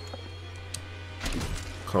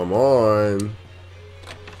 Come on.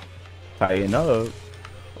 Tighten up.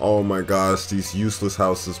 Oh my gosh, these useless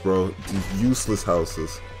houses, bro. These useless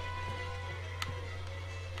houses.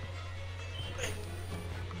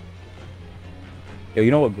 Yo, you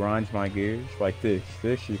know what grinds my gears? Like this.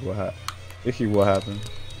 This is what happened.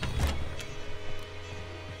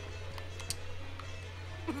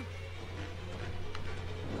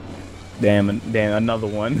 Damn, another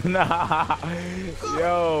one.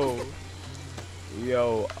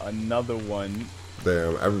 Yo, another one.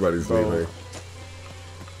 Damn, everybody's Bro. leaving.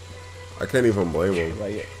 I can't even blame them.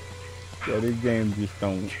 Like, yo, this game just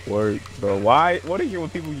don't work, bro. Why? What is it when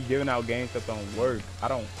people giving out games that don't work? I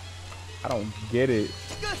don't get it.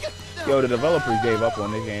 Yo, the developers gave up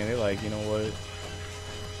on this game. They're like, you know what?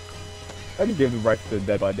 I can give the rights to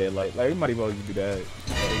Dead by Daylight. Like, we might as well just do that.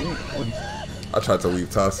 I tried to leave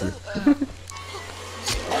Tassi.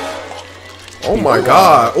 Oh my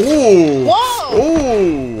god. Ooh. Whoa!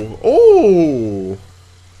 Ooh. Ooh.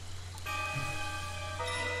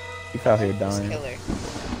 He's out here This dying. killer.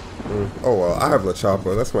 Oh well, I have La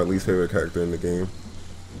Choppa. That's my least favorite character in the game.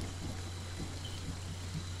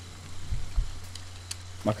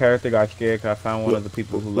 My character got scared because I found one of the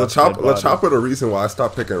people who La left Choppa the reason why I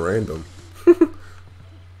stopped picking random.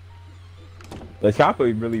 La Choppa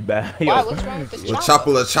is really bad. Yo, Why? What's wrong with the La chopper?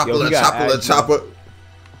 Choppa, La Choppa, Yo, La he got Choppa, La asthma. Choppa.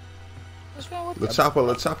 What's wrong with La the Choppa,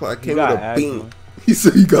 La Choppa. I came got with a asthma. beam. He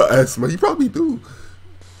said he got asthma. He probably do.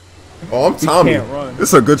 Oh, I'm He Tommy. can't run.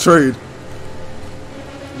 It's a good trade.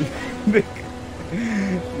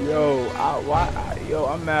 Yo,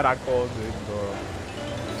 I'm mad I called this, bro.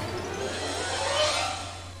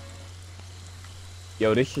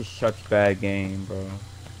 Yo, this is such bad game, bro.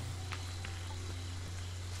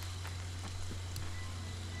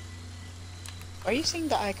 Are you seeing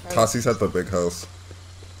the icon? Tassi's at the big house.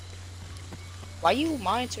 Why are you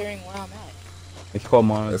monitoring where I'm at? It's called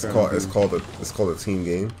Monster. It's called a team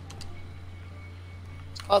game.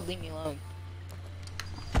 It's called Leave Me Alone.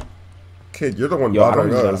 Kid, you're the one Yo, I bothering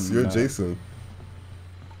don't us. know. You're Jason.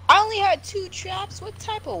 I only had 2 traps. What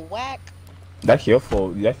type of whack? That's your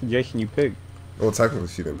fault. That's the Jason you picked. Well, technically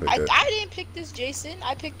she didn't pick it. I didn't pick this Jason.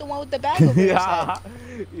 I picked the one with the bag over his head.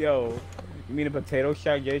 Yo, you mean a potato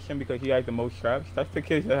shack Jason because he has the most traps? That's the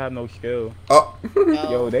kids that have no skill. Oh. No,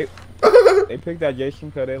 Yo, they picked that Jason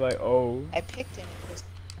because they like, oh. I picked him because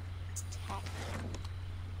it's tap.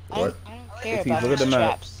 What? I don't care If he about look at his the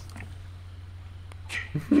map. traps.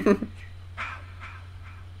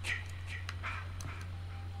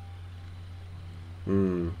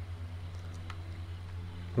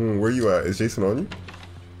 Where you at? Is Jason on you?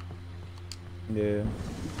 Yeah.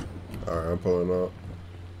 Alright, I'm pulling up.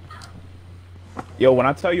 Yo, when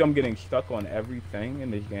I tell you I'm getting stuck on everything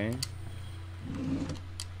in this game.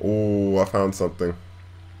 Oh, I found something.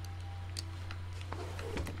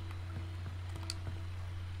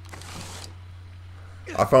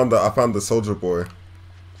 I found the soldier boy.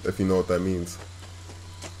 If you know what that means.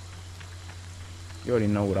 You already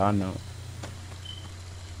know what I know.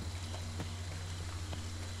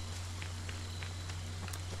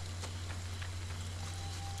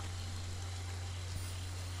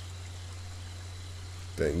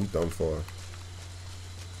 Dang, you done for.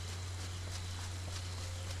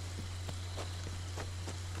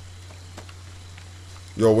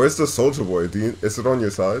 Yo, where's the soldier boy? Is it on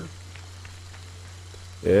your side?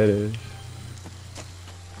 Yeah, it is.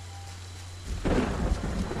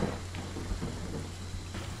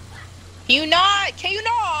 You not? Can you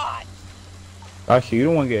not? Actually, you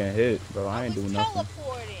don't want getting hit, bro. I ain't doing nothing.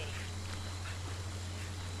 Teleporting.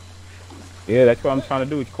 Yeah, that's what I'm trying to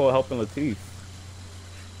do. It's called helping Latif.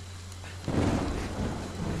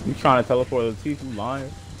 You trying to teleport Latif? You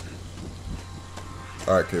lying?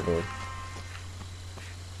 Alright, Kayvon.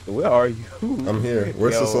 Where are you? I'm here.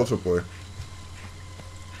 Where's the soldier boy? What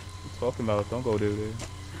you talking about? Don't go there.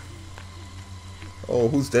 Oh,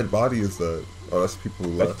 whose dead body is that? Oh, that's people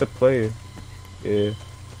who That's left. the player. Yeah.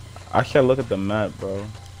 I should look at the map, bro.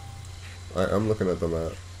 I'm looking at the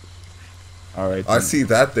map. Alright. I see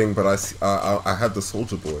that thing, but I have the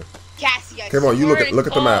soldier boy. Cassie, I Come on, you swear look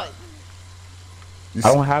at the map. God. You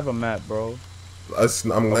I don't have a map, bro.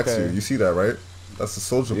 I'm next to you. Okay. You see that, right? That's the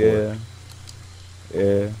soldier boy. Yeah.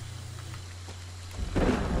 Yeah.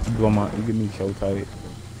 You get me so tight.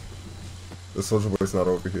 The soldier boy's not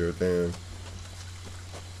over here. Damn.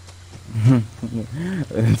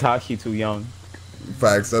 Tashi too young.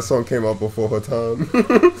 Facts. That song came out before her time.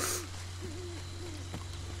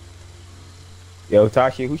 Yo,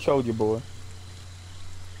 Tashi, who showed you, boy?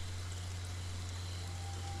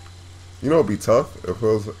 You know it'd be tough if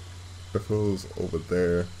it was over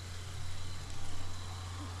there.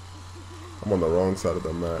 I'm on the wrong side of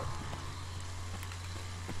the map.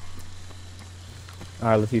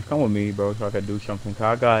 Alright, Latif, come with me, bro, so I can do something. Cause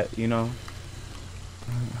I got, you know.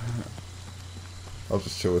 I'll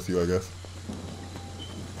just chill with you, I guess.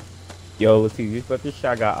 Yo, Latif, just let this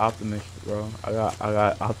shot got Optimus, bro. I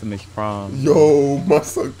got Optimus Prime. Yo, my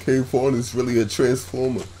son K4 is really a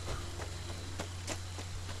transformer.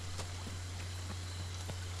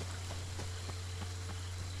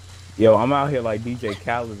 Yo, I'm out here like DJ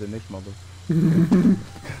Khaled in this mother. I'm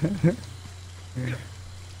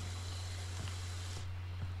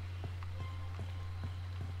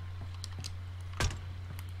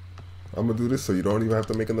gonna do this so you don't even have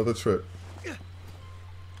to make another trip.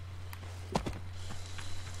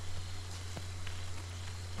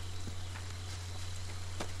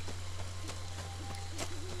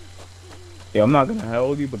 Yo, I'm not gonna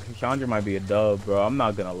hold you, but Cassandra might be a dub, bro. I'm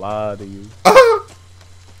not gonna lie to you.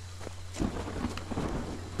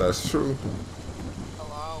 That's true.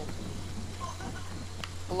 Hello.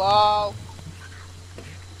 Hello.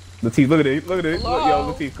 Latif, look at it. Look at it. Look, yo,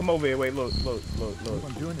 Hello? Latif, come over here. Wait, look.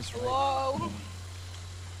 I'm doing this right. Hello.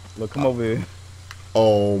 Look, come over here.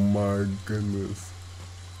 Oh my goodness.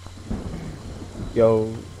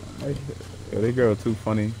 Yo, this girl too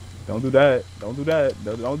funny. Don't do that. Don't do that.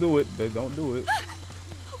 Don't do it. Don't do it.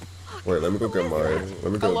 Wait, let me go get my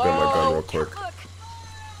gun real quick.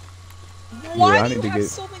 Why I do you need to have get-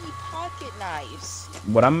 so many pocket knives?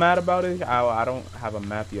 What I'm mad about is I don't have a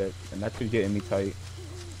map yet, and that's what's getting me tight.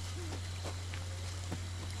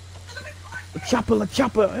 Chopper,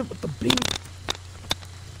 with the beat.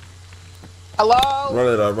 Hello.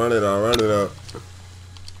 Run it out.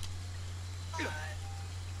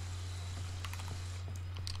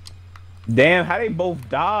 Damn, how they both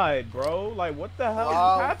died, bro? Like, what the hell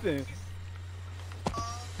Wow. just happened?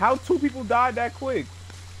 How two people died that quick?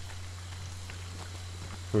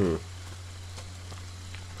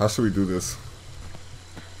 How should we do this?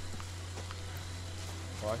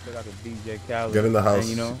 Oh, I still got the DJ Khaled. Get in the house. And,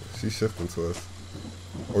 you know? She's shifting to us.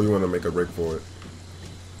 Or you want to make a break for it?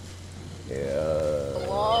 Yeah.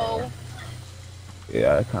 Hello.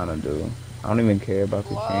 Yeah, I kind of do. I don't even care about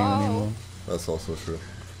the game Wow. anymore. That's also true.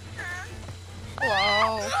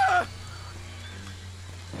 Hello.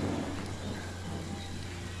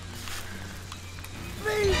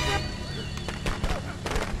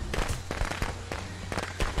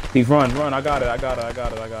 Steve, run. I got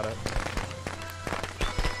it.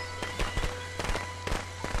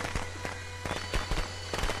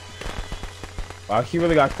 Wow, she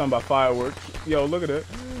really got stung by fireworks. Yo, look at it.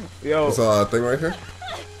 Yo, This thing right here?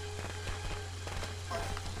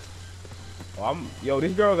 yo,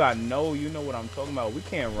 this girl got no, you know what I'm talking about. We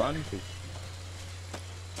can't run.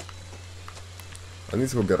 I need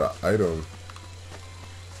to go get an item.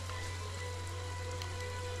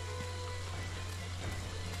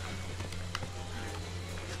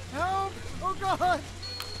 Help! Oh God!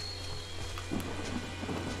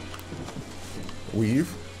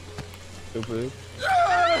 Weave. Stupid.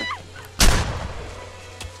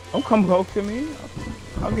 Don't come close to me.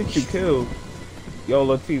 I'll get you killed. Yo,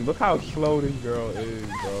 Latif, look how slow this girl is,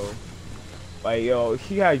 bro. Like, yo,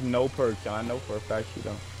 she has no perks, and I know for a fact she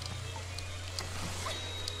don't.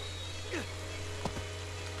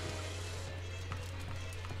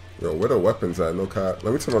 Yo, where the weapons at? No cap.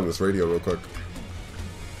 Let me turn on this radio real quick.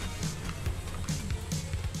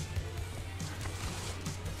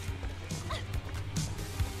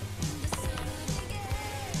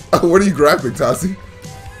 What are you grabbing, Tassie?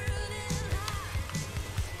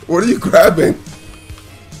 What are you grabbing?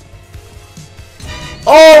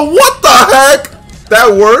 Oh, what the heck?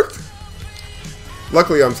 That worked?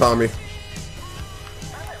 Luckily, I'm Tommy.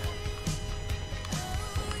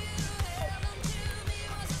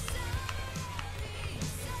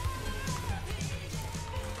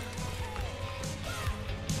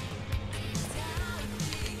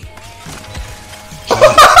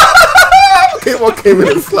 One came in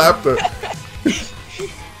and slapped her.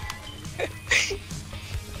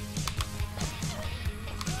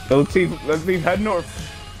 Let's leave, head north.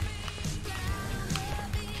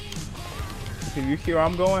 If you see where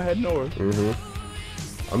I'm going, head north.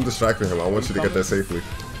 I'm distracting him. I want you to get there safely.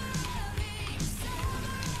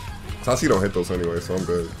 Tassie don't hit those anyway, so I'm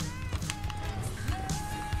good.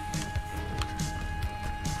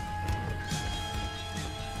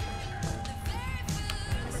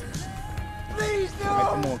 Please no! Hey,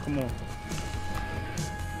 come on, come on.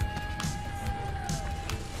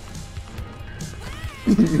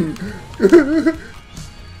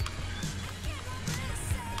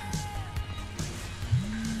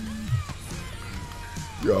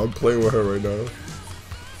 Yo, I'm playing with her right now.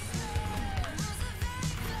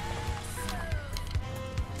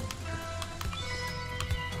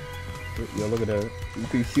 Yo, look at her. You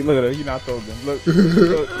can see, look at her. You're not throwing. Look,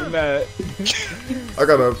 look, you're mad. I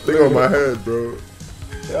got a thing on my head, bro.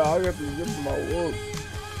 Yeah, I got to give him my whoop.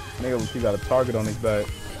 Nigga, he got a target on his back.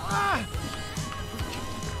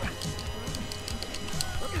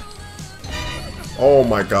 Oh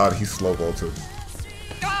my god, he's slow bolted.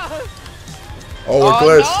 Oh, it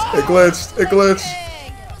glitched. No. It glitched. It glitched.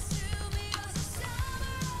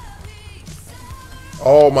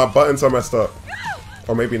 Oh, my buttons are messed up.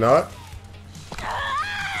 Or maybe not.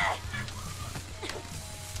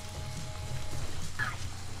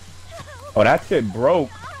 Oh, that shit broke.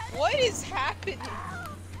 What is happening?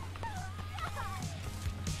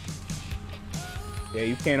 Yeah,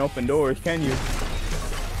 you can't open doors, can you?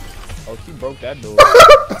 Oh, she broke that door.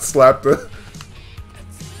 I slapped her.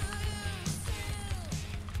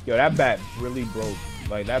 Yo, that bat really broke.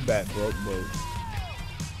 Like, that bat broke.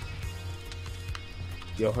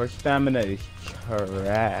 Yo, her stamina is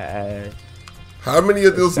trash. How many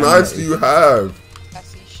of those knives do you have?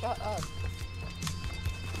 Cassie, shut up.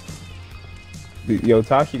 Yo,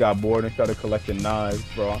 Tashi got bored and started collecting knives,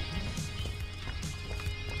 bro.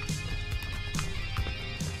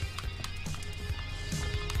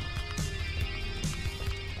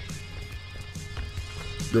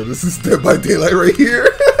 Yo, this is Dead by Daylight right here.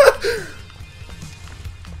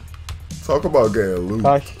 Talk about getting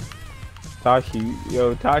loot. Tashi,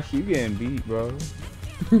 you getting beat, bro.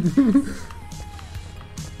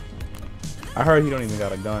 I heard he don't even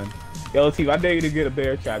got a gun. Yo, T, I dare you to get a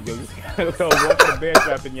bear trap, yo. Just go walk with a bear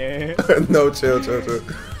trap in your hand. No, chill.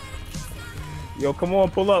 Yo, come on,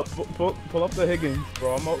 pull up the Higgins,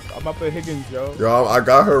 bro. I'm up at Higgins, yo. Yo, I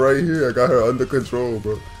got her right here. I got her under control,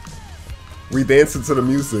 bro. We dancing to the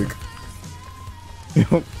music.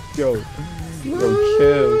 Yo, chill.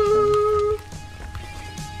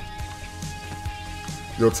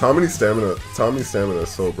 Yo, Tommy's stamina is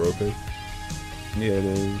so broken. Yeah, it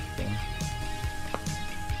is. So.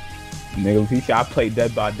 Nigga, he said I play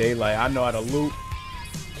Dead by Daylight. I know how to loot.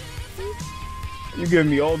 You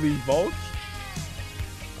giving me all these bolts?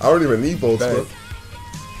 I don't even need bolts, bro.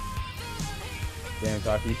 Damn,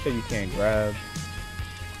 Taki, you said you can't grab.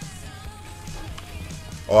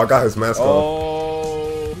 Oh, I got his mask off.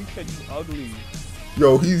 Oh, he said you ugly.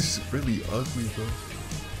 Yo, he's really ugly, bro.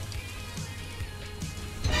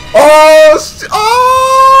 Oh,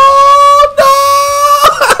 oh no!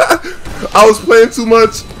 I was playing too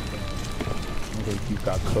much. You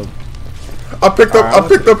got cooked. I picked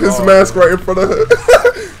up his mask right in front of her.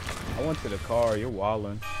 I went to the car. You're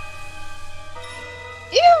wildin'.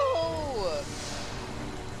 Ew!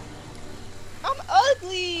 I'm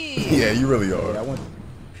ugly! Yeah, you really are. Yeah,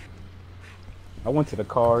 I went to the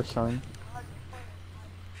car, son.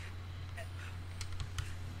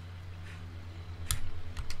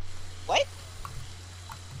 What?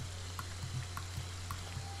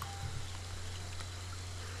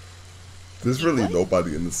 There's really What?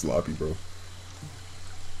 nobody in this lobby, bro.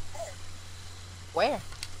 Where?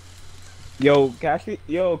 Yo,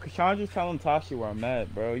 Kashandra's telling Tashi where I'm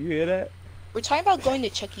at, bro. You hear that? We're talking about going to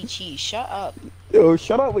Chuck E. Cheese. Shut up. Yo,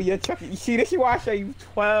 shut up with your Chuck E. See, this is why I say you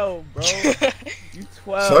 12, bro. You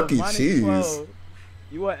 12. Chuck E. Mine is Cheese. 12.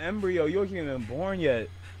 You an embryo. You wasn't even born yet,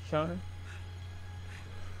 Sean.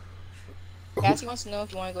 Cassie wants to know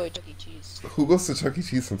if you want to go to Chuck E. Cheese. Who goes to Chuck E.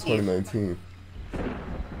 Cheese in 2019?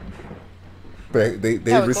 They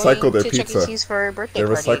Yeah, we're recycle going their to Chuck E. pizza. Cheese for a birthday They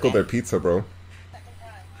party recycle again. their pizza, bro.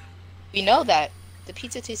 We know that. The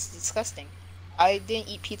pizza tastes disgusting. I didn't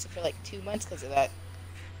eat pizza for like 2 months because of that.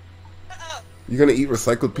 You gonna eat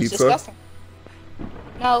recycled It was pizza? disgusting.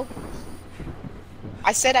 No.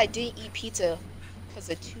 I said I didn't eat pizza because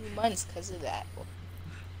of 2 months because of that.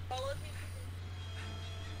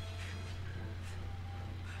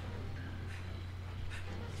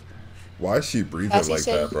 Why is she breathing Cassie like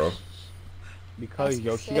said- that, bro? Because,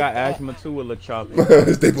 yo, she said got that. asthma too with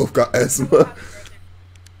LaChopper. They both got asthma.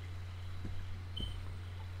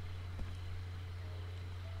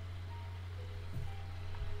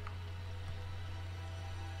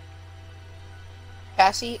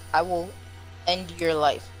 Cassie, I will end your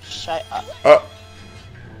life. Shut up.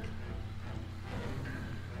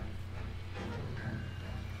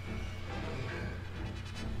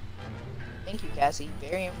 Thank you, Cassie.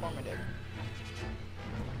 Very informative.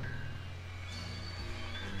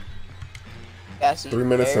 Cassie. 3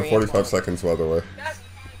 minutes and very 45 informative. seconds, by the way.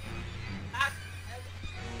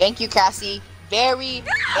 Thank you, Cassie. Very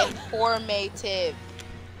informative.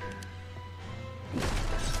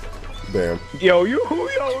 Damn. Yo, you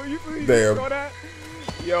Damn. saw that?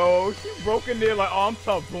 Yo, she broke in there like, oh, I'm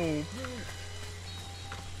tough, boom.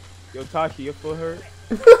 Yo, Tashi, your foot hurt?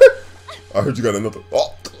 I heard you got another.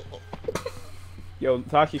 Oh. Yo,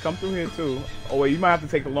 Tashi, come through here too. Oh wait, you might have to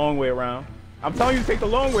take the long way around. I'm telling you to take the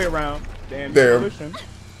long way around. Damn. Damn. Listen.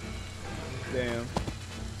 Damn.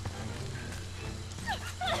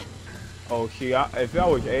 Oh, if that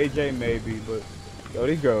was AJ, maybe, but yo,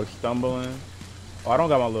 this girl's stumbling. Oh, I don't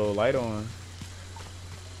got my little light on.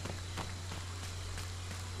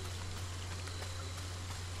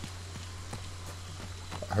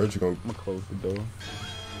 I heard you gonna. I'm gonna close the door.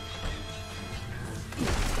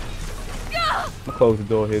 I'm gonna close the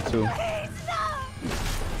door here too.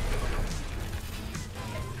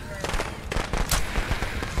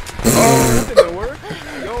 Oh, that didn't work.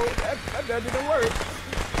 Yo, that didn't work.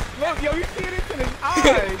 Look, yo, you see it in his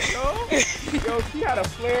eyes, yo. Yo, she had a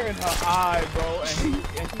flare in her eye, bro, and she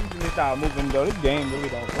just started moving, though. This game really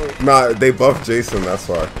don't work. Nah, they buffed Jason. That's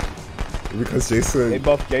why. Because Jason. They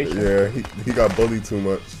buffed Jason? Yeah, he got bullied too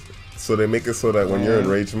much. So they make it so that when you're in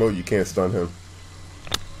rage mode, you can't stun him.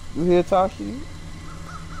 You hear Tashi?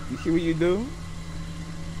 You see what you do?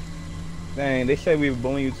 Dang, they said we were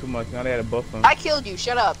bullying you too much. Now they had to buff him. I killed you.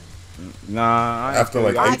 Shut up. Nah, I ain't After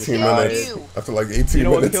like kill you. 18 killed minutes. you. After like 18 You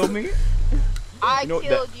know what minutes. killed me? I You know,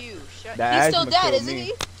 killed you. the He's still asthma dead, killed isn't me.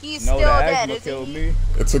 he? He's No, still the dead, asthma isn't killed he? me.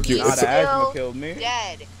 It took you. He's Nah, It's the asthma still killed me.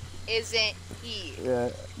 dead, isn't he? Yeah,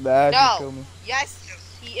 the asthma killed No. me. Yes,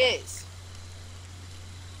 he is.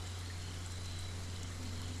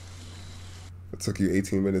 It took you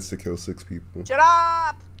 18 minutes to kill 6 people. Shut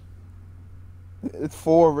up. It's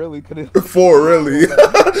 4, really. Could it? 4, really?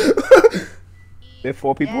 There's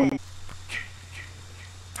 4 people. Yeah.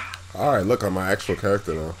 Alright, look, I'm my actual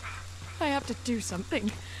character now. I have to do something.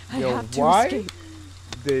 I Yo, have to why escape.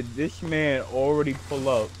 did this man already pull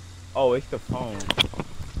up? Oh, it's the phone.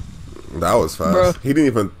 That was fast. Bruh. He didn't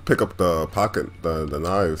even pick up the pocket, the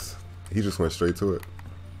knives. He just went straight to it.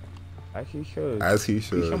 Actually, should. As he He's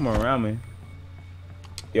should. somewhere around me.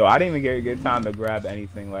 Yo, I didn't even get time to grab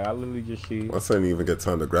anything. Like, I literally just see. I didn't even get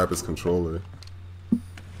time to grab his controller.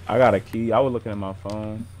 I got a key. I was looking at my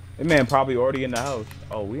phone. This man probably already in the house.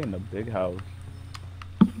 Oh, we in the big house.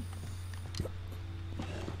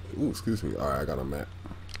 Ooh, excuse me. Alright, I got a map.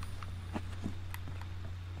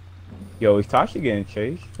 Yo, is Tashi getting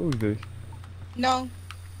chased? Who's this? No.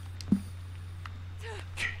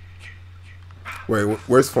 Wait,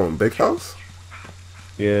 where's phone? Big house?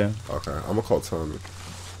 Yeah. Okay, I'm gonna call Tommy.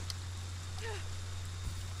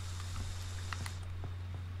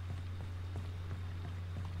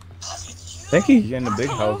 I think he's in the big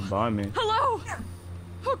house behind me. Hello?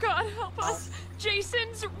 Oh God, help us.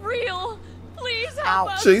 Jason's real. Please help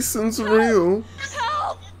Ow. us. Jason's real.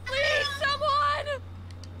 Help! Please, someone!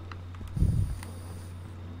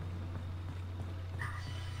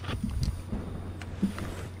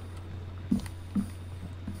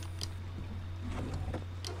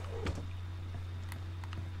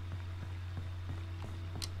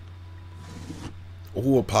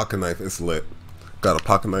 Ooh, a pocket knife is lit. Got a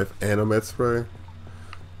pocket knife and a med spray.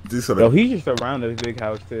 These are Yo, the he's just around this big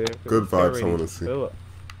house too. good vibes I want to see.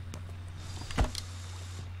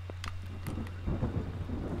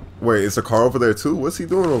 Wait, is the car over there too? What's he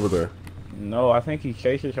doing over there? No, I think he's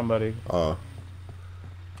chasing somebody. Found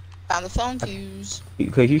the phone fuse.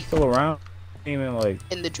 Cause he's still around. Even like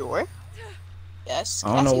In the drawer? Yes.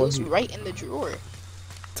 I don't know Cassie what was he- right in the drawer.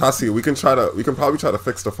 Tassie, we can probably try to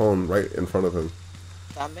fix the phone right in front of him.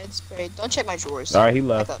 Got med spray. Don't check my drawers. Alright, he I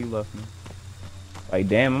left. thought- He left me. Like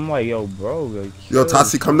damn, I'm like, yo, bro. Like, Yo, chill.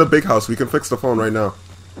 Tassie, come to big house. We can fix the phone right now.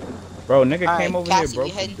 Bro, nigga Alright, came over Cassie, here, we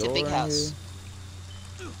broke heading the to door big in house.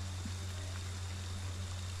 here.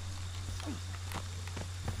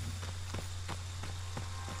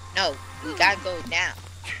 No, we gotta go now.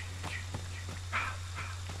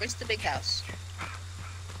 Where's the big house?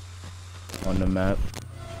 On the map.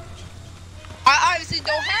 I obviously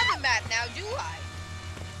don't have a map now, do I?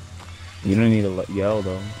 You don't need to yell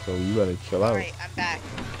though, so you gotta chill out. Alright, I'm back.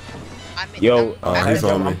 Yo, he's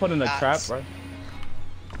on me. I'm putting a trap right.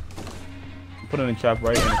 I'm putting a trap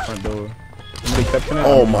right in the front door. Somebody steps in it,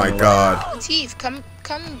 Oh I'm my going god. Latif, come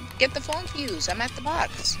get the phone fuse. I'm at the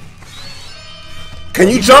box. Can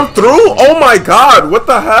you jump through? Oh my god, what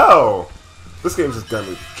the hell? This game's just got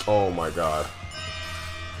me. Oh my god.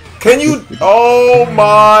 Can you? Oh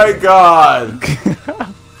my god.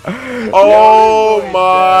 Oh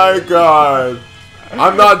my god.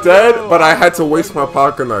 I'm not dead, but I had to waste my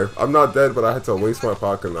pocket knife. I'm not dead, but I had to waste my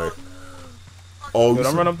pocket knife. Oh, Yo,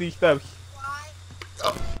 don't run up these steps.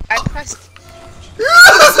 I pressed.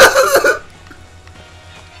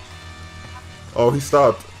 Oh, he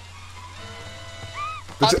stopped.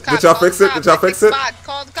 Call the Did cops, y'all call the fix it? cops, Did y'all I fix fixed it? the box.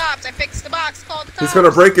 Call the cops. I fixed the box. Call the cops. He's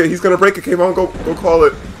gonna break it. He's gonna break it. Kayvon, go call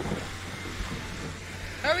it.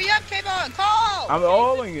 Hurry up, Kayvon. Call. I'm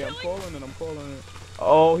calling it. I'm calling it.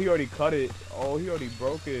 Oh, he already cut it. Oh, he already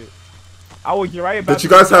broke it. I was right about. Did you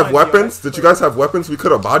guys have weapons? Did you guys have weapons? We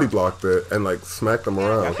could have body blocked it and like smacked them I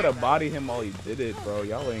around. could have bodied him while he did it, bro.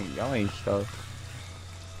 Y'all ain't stuff.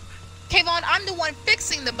 Kayvon, I'm the one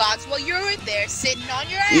fixing the box while you're there sitting on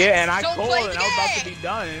your ass. Yeah, and I Don't called play and the I was about to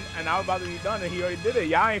game. be done, and he already did it.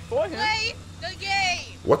 Y'all ain't for him. Play the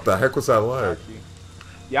game. What the heck was that like?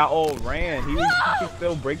 Y'all all ran. He could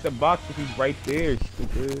still break the box if he's right there,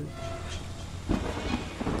 stupid.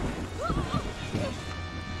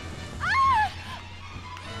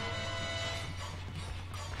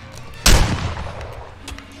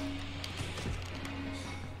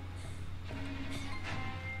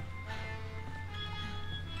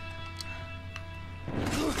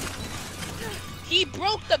 He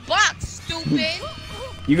broke the box, stupid.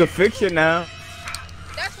 You can fix it now.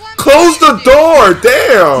 That's why I'm Close the fixing it. door!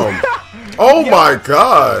 Damn! Oh my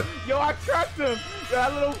god! Yo, I trapped him.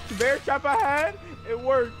 That little bear trap I had, it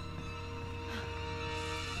worked.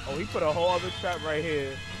 Oh, he put a whole other trap right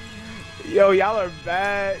here. Yo, y'all are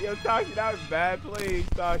bad. Yo, Tashi, that was bad plays,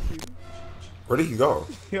 Tashi. Where did he go?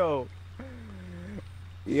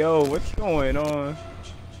 Yo, what's going on?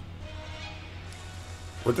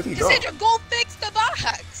 Where did he go? Cassandra, go fix the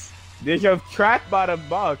box. There's your trap by the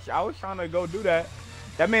box. I was trying to go do that.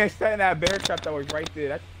 That man set in that bear trap that was right there.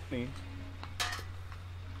 That's me.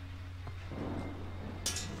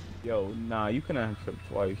 Yo, nah, you couldn't have tripped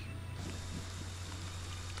twice.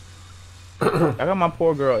 I got my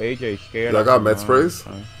poor girl AJ scared. Y'all got med sprays?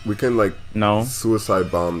 We can like No.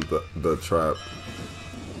 suicide bomb the trap.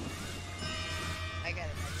 I got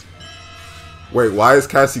it. Wait, why is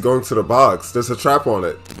Cassie going to the box? There's a trap on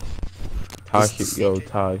it. Tashi, yo,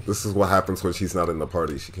 Tash. This is what happens when she's not in the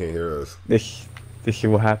party. She can't hear us. This shit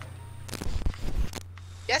will happen.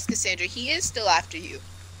 Yes, Cassandra, he is still after you.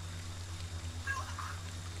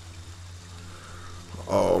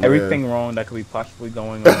 Oh man. Everything wrong that could be possibly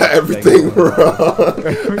going on. Everything wrong.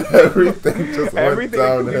 Everything just went Everything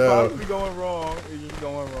that could be downhill. possibly going wrong is just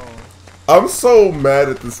going wrong. I'm so mad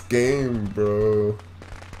at this game, bro.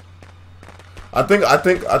 I think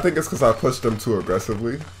it's because I pushed them too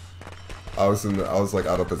aggressively. I was like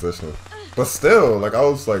out of position, but still, like I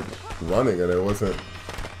was like running and it wasn't.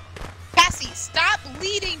 Cassie, stop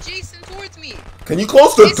leading Jason towards me. Can you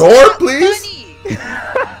close the It's door, not please? funny.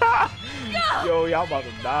 Yo, y'all about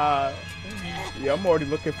to die. Yeah, I'm already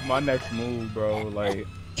looking for my next move, bro. Like,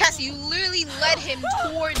 Cassie, you literally led him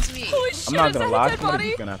towards me. Holy shit, I'm not is gonna that a lie, dead somebody's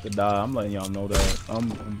body? gonna have to die. I'm letting y'all know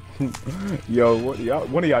that. Yo,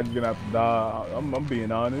 one of y'all gonna have to die. I'm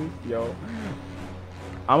being honest, yo.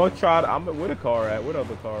 I'm gonna try. Where the car at? Where the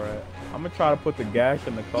other car at? I'm gonna try to put the gas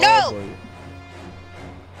in the car. No! But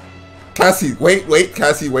Cassie, wait,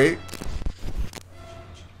 Cassie, wait.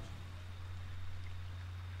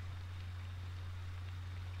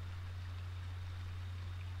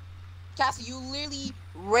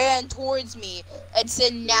 he ran towards me and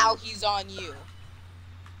said, "Now he's on you."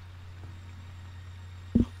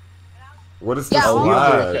 What is this Yeah, I'll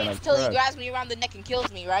lag? wait until he grabs me around the neck and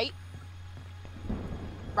kills me, right?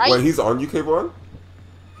 Right? Wait, he's on you, K1?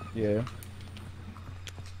 Yeah.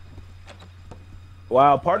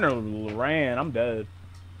 Wow, partner ran. I'm dead.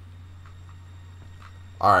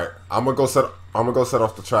 All right, I'm gonna go set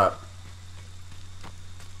off the trap.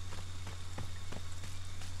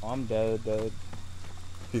 I'm dead.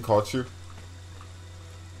 He caught you.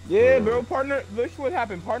 Yeah, bro. Partner, this what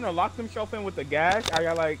happened. Partner locked himself in with the gas. I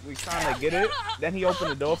got like we trying to get it. Then he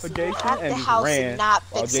opened the door for Jason At and the just house ran and not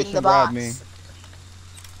while fixing Jason the grabbed box. me.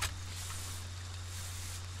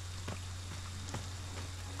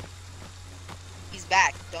 He's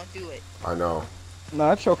back. Don't do it. I know.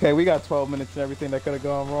 No, it's okay. We got 12 minutes and everything that could have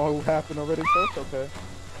gone wrong happened already, so it's okay.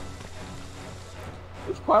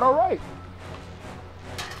 It's quite alright.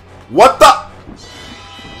 What the?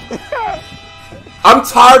 I'm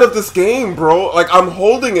tired of this game, bro. Like, I'm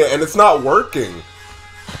holding it and it's not working.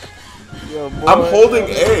 Yo, boy, I'm holding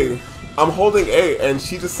A. I'm holding A, and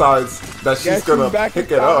she decides that she's gonna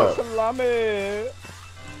pick it up.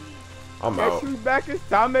 I'm out. Guess who's back is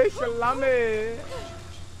Tommy Shalame.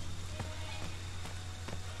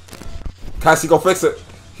 Cassie, go fix it.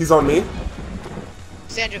 He's on me.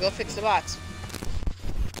 Sandra, go fix the box.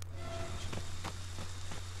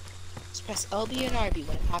 Just press LB and RB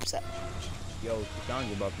when it pops up. Yo,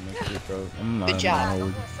 Kashan's about to make this, bro. I'm not Good job.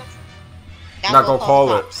 even Now Not go gonna call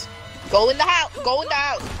the it. cops. Go in the house. Go in the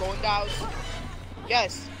house. Go in the house.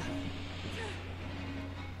 Yes.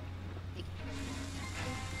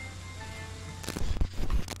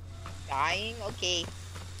 Dying? Okay.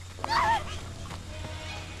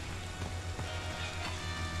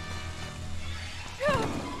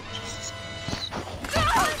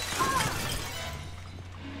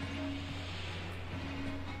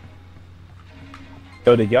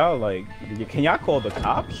 Yo, did y'all like? Can y'all call the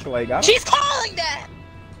cops? Like, I don't, She's calling them!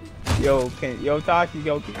 yo, Tashi,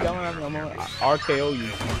 yo, keep yelling at me. I'm gonna RKO you.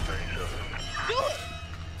 Do it!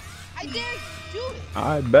 I dare you. Do it.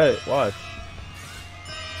 I bet. Watch.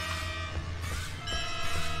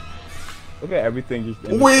 Look at everything just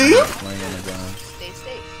We? laying on the ground. Stay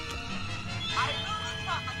safe.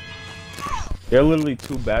 There are literally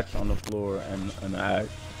 2 bats on the floor and an axe.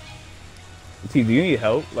 T, do you need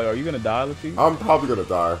help? Like, are you gonna die, Latif? I'm probably gonna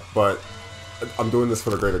die, but I'm doing this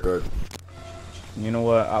for the greater good. You know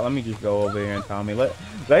what? Let me just go over here and Tommy. Let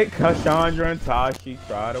Cassandra and Tashi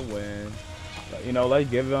try to win. You know, let's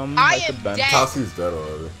give them I like, the am benefit. dead. Cassie's dead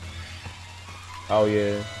already. Oh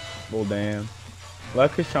yeah. Well, damn.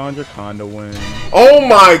 Let Cassandra kinda win. Oh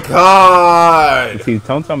my god! T,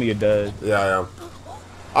 don't tell me you're dead. Yeah, I am.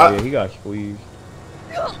 Oh, yeah, he got squeezed.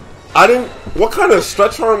 I didn't. What kind of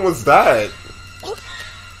stretch arm was that?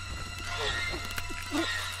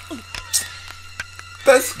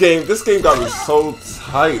 This game got me so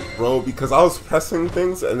tight, bro, because I was pressing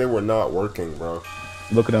things and they were not working, bro.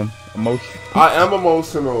 Look at him. Emotion. I am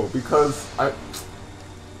emotional because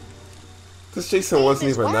this Jason wasn't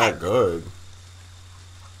even that good.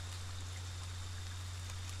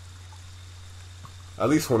 At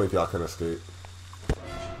least one of y'all can escape.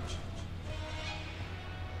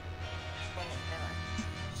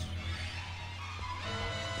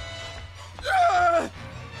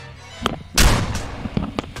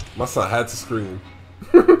 My son had to scream.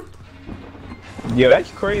 Yeah,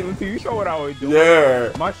 that's crazy. Latif, you saw what I was doing.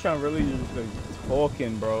 Yeah. My son really just been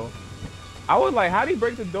talking, bro. I was like, how'd he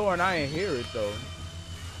break the door and I didn't hear it, though?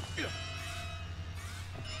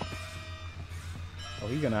 Oh,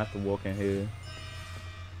 he's gonna have to walk in here.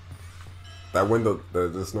 That window,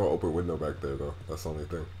 there's no open window back there, though. That's the only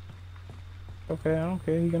thing. Okay, I don't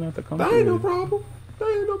care. He's gonna have to come That through ain't no here. problem. That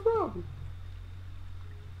ain't no problem.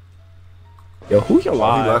 Yo, who's your Oh, he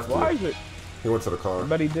live? left Why you. is it? He went to the car.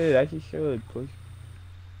 But he did. I just should push.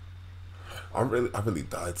 I really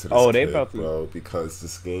died to this Oh, they kid, about to- bro, because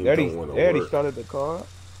this game They already, don't want they already to work. started the car.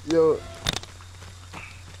 Yo.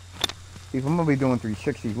 If I'm gonna be doing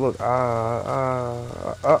 360s, look,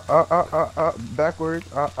 backwards,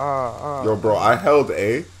 Yo, bro, I held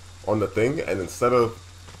A on the thing, and instead of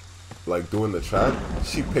like doing the trap,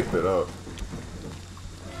 she picked it up.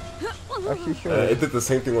 Actually, sure. And it did the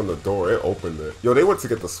same thing on the door. It opened it. Yo, they went to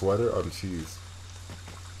get the sweater. Jeez.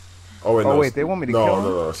 Oh wait, Oh, no. wait, they want me to no, kill him?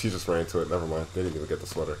 No, she just ran to it. Never mind. They didn't even get the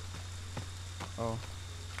sweater. Oh.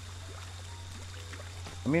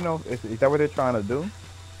 Let me know. Is that what they're trying to do?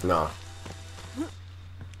 Nah.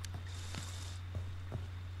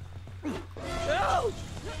 No!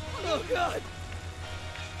 Oh god!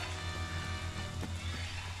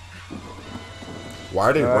 Why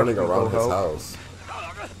are they running actually around go his help. house?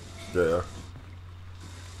 Yeah.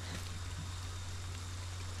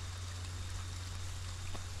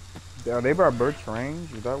 They brought Birch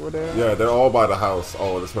Range? Is that where they're at? Yeah, they're all by the house.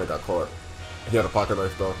 Oh, this man got caught. He had a pocket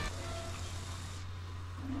knife though.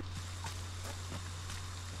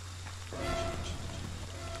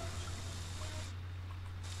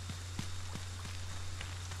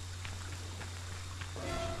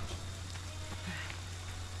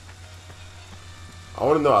 I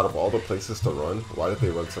want to know, out of all the places to run, why did they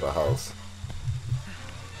run to the house?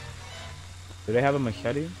 Do they have a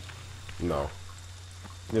machete? No.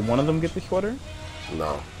 Did one of them get the sweater?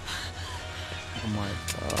 No. Oh my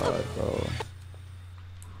god, bro.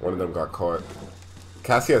 One of them got caught.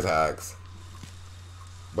 Cassie has axe.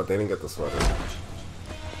 But they didn't get the sweater.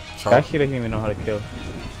 Cassie doesn't even know how to kill.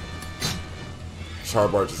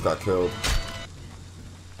 Charbar just got killed.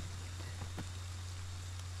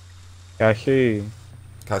 Cassie.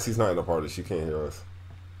 Cassie's not in the party. She can't hear us.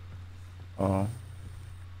 Oh.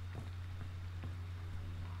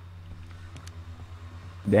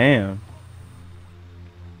 Damn.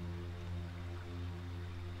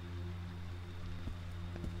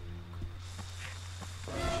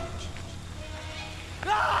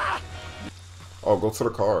 Oh, go to the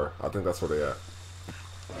car. I think that's where they at.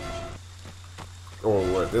 Or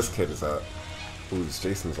where this kid is at. Who's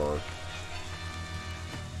Jason's on.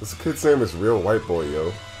 This kid's name is Real White Boy,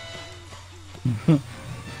 yo.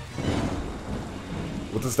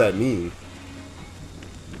 What does that mean?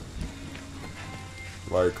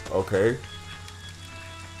 Like, okay.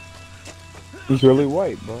 He's really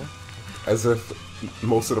white, bro. As if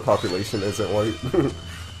most of the population isn't white.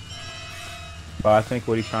 But I think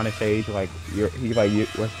what he's trying to say is like he's like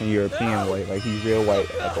Western European white, like he's real white,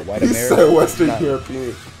 like a white He American. said Western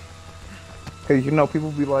European. Cause you know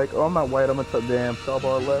people be like, oh I'm not white, I'm a damn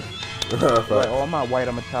Starbar left. Like, oh I'm not white,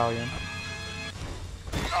 I'm Italian.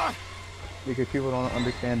 Because people don't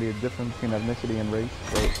understand the difference between ethnicity and race.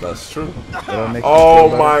 So That's true. Oh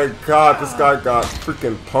my god, this guy got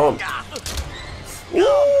freaking pumped.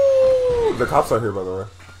 Woo! The cops are here, by the way.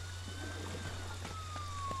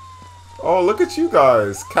 Oh, look at you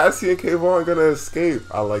guys. Cassie and Kayvon gonna escape.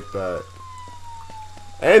 I like that.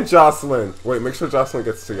 And Jocelyn. Wait, make sure Jocelyn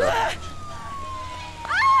gets to y'all.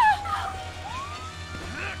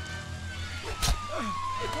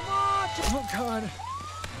 Oh god.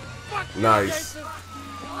 Nice.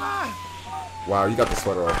 Wow, you got the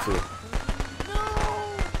sweater off too.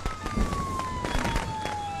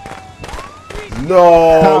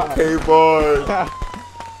 No, Kayvon.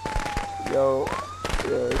 Yo,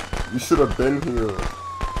 yeah. You should have been here.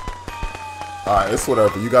 Alright, it's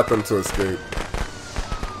whatever. You got them to escape.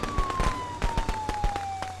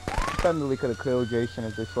 Technically could have killed Jason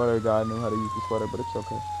if the sweater guy knew how to use the sweater, but it's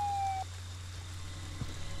okay.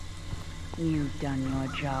 You've done your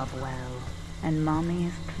job well, and Mommy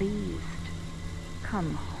is pleased.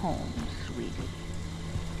 Come home, sweetie.